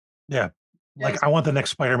reign. Yeah. Like, I want the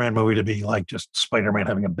next Spider-Man movie to be like just Spider-Man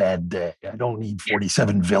having a bad day. I don't need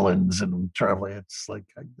 47 villains and traveling. It's like,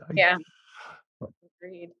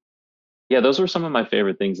 Agreed. Yeah, those were some of my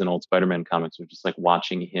favorite things in old Spider-Man comics, were just like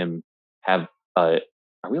watching him have. Are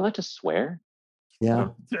we allowed to swear? Yeah.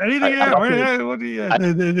 Anything? I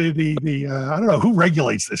don't know who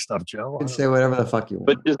regulates this stuff, Joe. You can say whatever the fuck you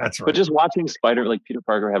want. But just watching Peter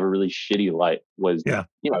Parker have a really shitty life was,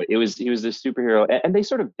 he was this superhero, and they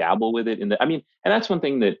sort of dabble with it in the. I mean, and that's one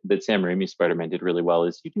thing that Sam Raimi's Spider-Man did really well,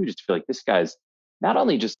 is you do just feel like this guy's not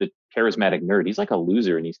only just a charismatic nerd, he's like a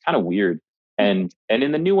loser, and he's kind of weird. And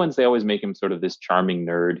in the new ones, they always make him sort of this charming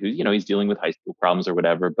nerd who, he's dealing with high school problems or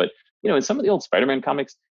whatever. But, in some of the old Spider-Man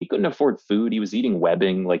comics, he couldn't afford food. He was eating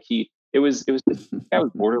webbing. Like this guy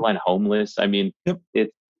was borderline homeless. I mean,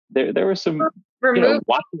 there were some, remove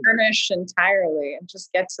furnish entirely and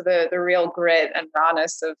just get to the real grit and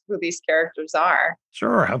rawness of who these characters are.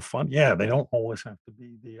 Sure, have fun. Yeah, they don't always have to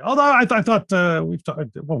be the. Although I thought we've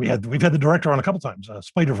talked. Well, we've had the director on a couple times.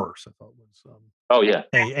 Spider-Verse, I thought was.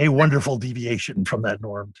 A wonderful deviation from that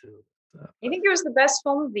norm too. I think it was the best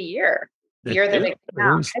film of the year. The year that it came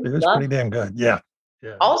out. It was pretty damn good. Yeah.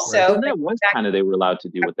 Also, right. That was kind of, they were allowed to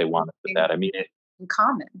do what they wanted with that. I mean, in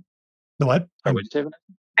common. The what?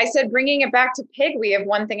 I said, bringing it back to Pig, we have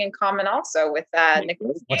one thing in common also with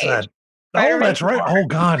Nicolas Cage. What's that? Oh, that's right. Oh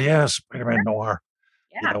God, yes, Spider-Man Noir.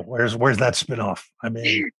 Yeah. Where's that spinoff? I'm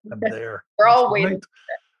there. We're all That's waiting. right.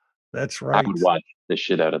 That's right. I would watch the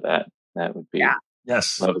shit out of that. That would be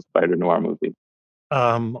Yes. love a Spider Noir movie.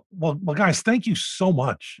 Well, guys, thank you so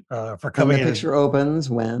much for And coming the in. picture opens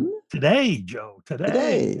when? Today, Joe. Today.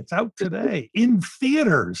 Today. It's out today in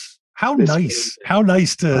theaters. How This nice. is- How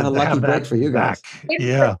nice to What a lucky have break that for you guys. back. Is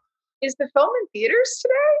Yeah. Is the film in theaters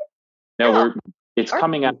today? No, it's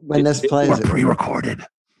coming out When this plays We're it. pre-recorded.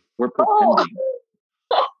 We're Oh, pretending.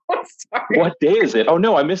 sorry. What day is it? Oh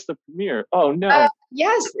no, I missed the premiere. Oh no.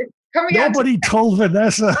 Yes, it's coming out. Nobody told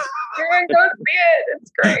Vanessa. Everyone go see it.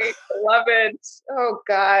 It's great. I love it. Oh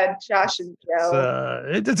God, Josh and Joe.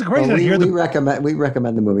 It's crazy Well, to hear we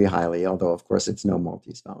recommend the movie highly, although of course it's no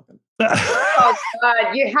Maltese Falcon. Oh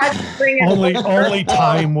God, you had to bring it. only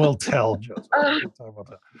time will tell, Joe.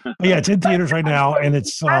 But yeah, it's in theaters right now, and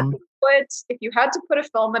it's If you had to put a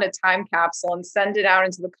film in a time capsule and send it out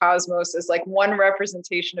into the cosmos as like one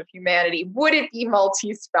representation of humanity, would it be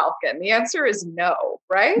Maltese Falcon? The answer is no,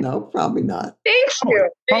 right? No, probably not. Thank you. There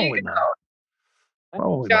Probably you go. not.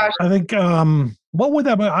 Probably Josh. not. I think what would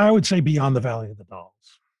that be? I would say Beyond the Valley of the Dolls.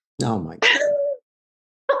 Oh my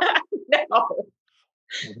God. No.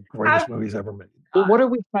 One of the greatest movies ever made. Well, what are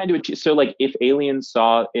we trying to achieve? So, like, if aliens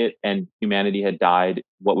saw it and humanity had died,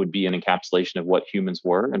 what would be an encapsulation of what humans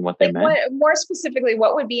were and what they meant? More specifically,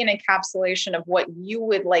 what would be an encapsulation of what you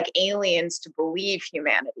would like aliens to believe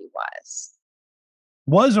humanity was?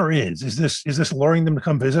 Was or is this luring them to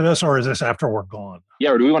come visit us, or is this after we're gone? Yeah,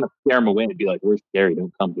 or do we want to scare them away and be like, "We're scary,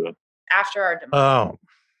 don't come to us"? After our demise. Oh,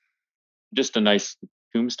 Just a nice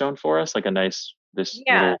tombstone for us, like a nice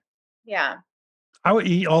Yeah. little. I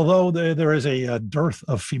would, although there is a dearth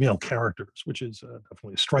of female characters, which is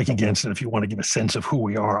definitely a strike against it. If you want to give a sense of who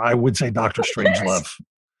we are, I would say Dr. Strangelove.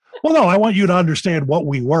 Well, no, I want you to understand what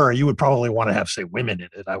we were. You would probably want to have, say, women in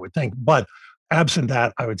it, I would think. But absent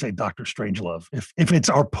that, I would say Dr. Strangelove. If it's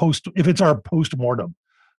our post-mortem,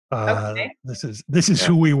 Okay. this is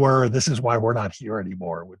who we were. This is why we're not here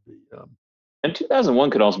anymore. Would be. And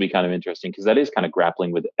 2001 could also be kind of interesting because that is kind of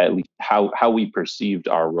grappling with at least how we perceived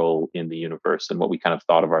our role in the universe and what we kind of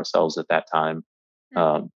thought of ourselves at that time.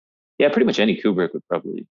 Yeah, pretty much any Kubrick would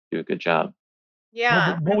probably do a good job.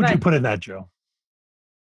 Yeah. What would you put in that, Joe?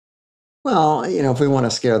 Well, if we want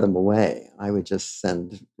to scare them away, I would just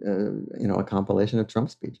send, a compilation of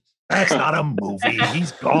Trump speeches. That's not a movie.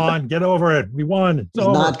 He's gone. Get over it. We won. It's He's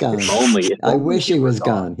over. not gone. I wish he was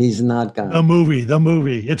gone. He's not gone. The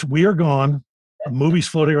movie. It's We're Gone. A movie's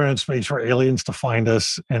floating around in space for aliens to find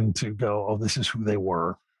us and to go, oh, this is who they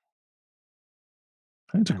were.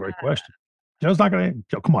 I think it's a great question. Joe's not going to.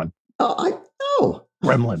 Joe, come on. Oh, I know.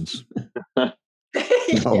 Gremlins.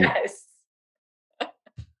 No. Yes.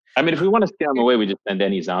 I mean, if we want to scare them away, we just send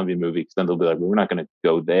any zombie movie because then they'll be like, well, we're not going to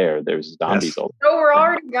go there. There's zombies all No, we're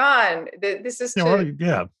already gone. This is we're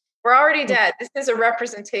already dead. This is a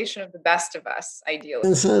representation of the best of us, ideally.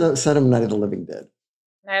 And set him Night of the Living Dead.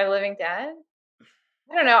 Night of the Living Dead?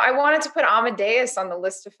 I don't know. I wanted to put Amadeus on the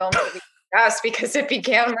list of films that we discussed because it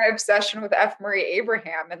began my obsession with F. Murray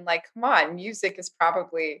Abraham. And like, come on, music is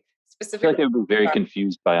probably specifically. I feel like they would be very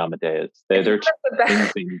confused by Amadeus. They're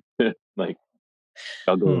things to like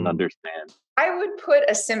struggle and understand. I would put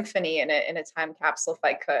a symphony in a time capsule if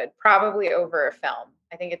I could, probably over a film.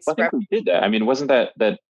 I think it's. I think we did that. I mean, wasn't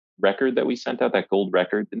that record that we sent out, that gold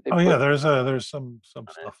record? Didn't they there's some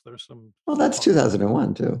stuff. There's some. Well, that's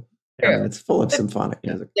 2001 too. Yeah. I mean, it's full of symphonic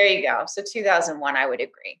music. There you go. So 2001, I would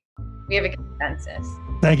agree. We have a consensus.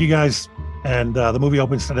 Thank you, guys. And the movie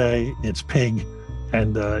opens today. It's Pig,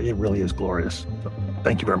 and it really is glorious. So,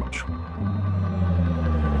 thank you very much.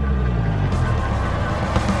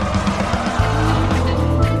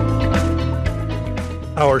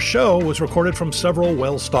 Our show was recorded from several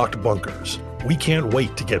well-stocked bunkers. We can't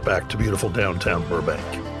wait to get back to beautiful downtown Burbank.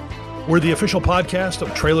 We're the official podcast of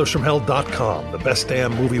trailersfromhell.com, the best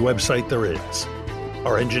damn movie website there is.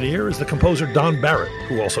 Our engineer is the composer Don Barrett,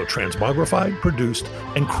 who also transmogrified, produced,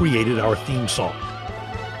 and created our theme song.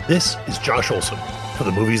 This is Josh Olson for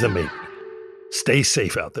the Movies That Made Me. Stay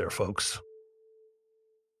safe out there, folks.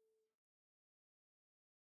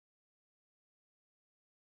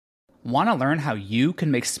 Want to learn how you can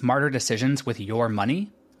make smarter decisions with your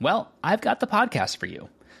money? Well, I've got the podcast for you.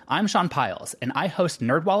 I'm Sean Piles, and I host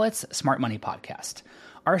NerdWallet's Smart Money Podcast.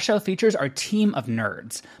 Our show features our team of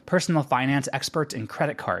nerds, personal finance experts in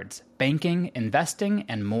credit cards, banking, investing,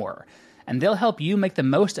 and more. And they'll help you make the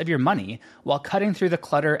most of your money while cutting through the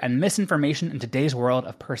clutter and misinformation in today's world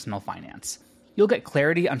of personal finance. You'll get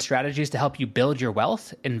clarity on strategies to help you build your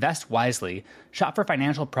wealth, invest wisely, shop for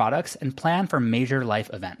financial products, and plan for major life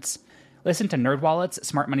events. Listen to NerdWallet's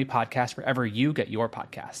Smart Money Podcast wherever you get your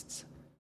podcasts.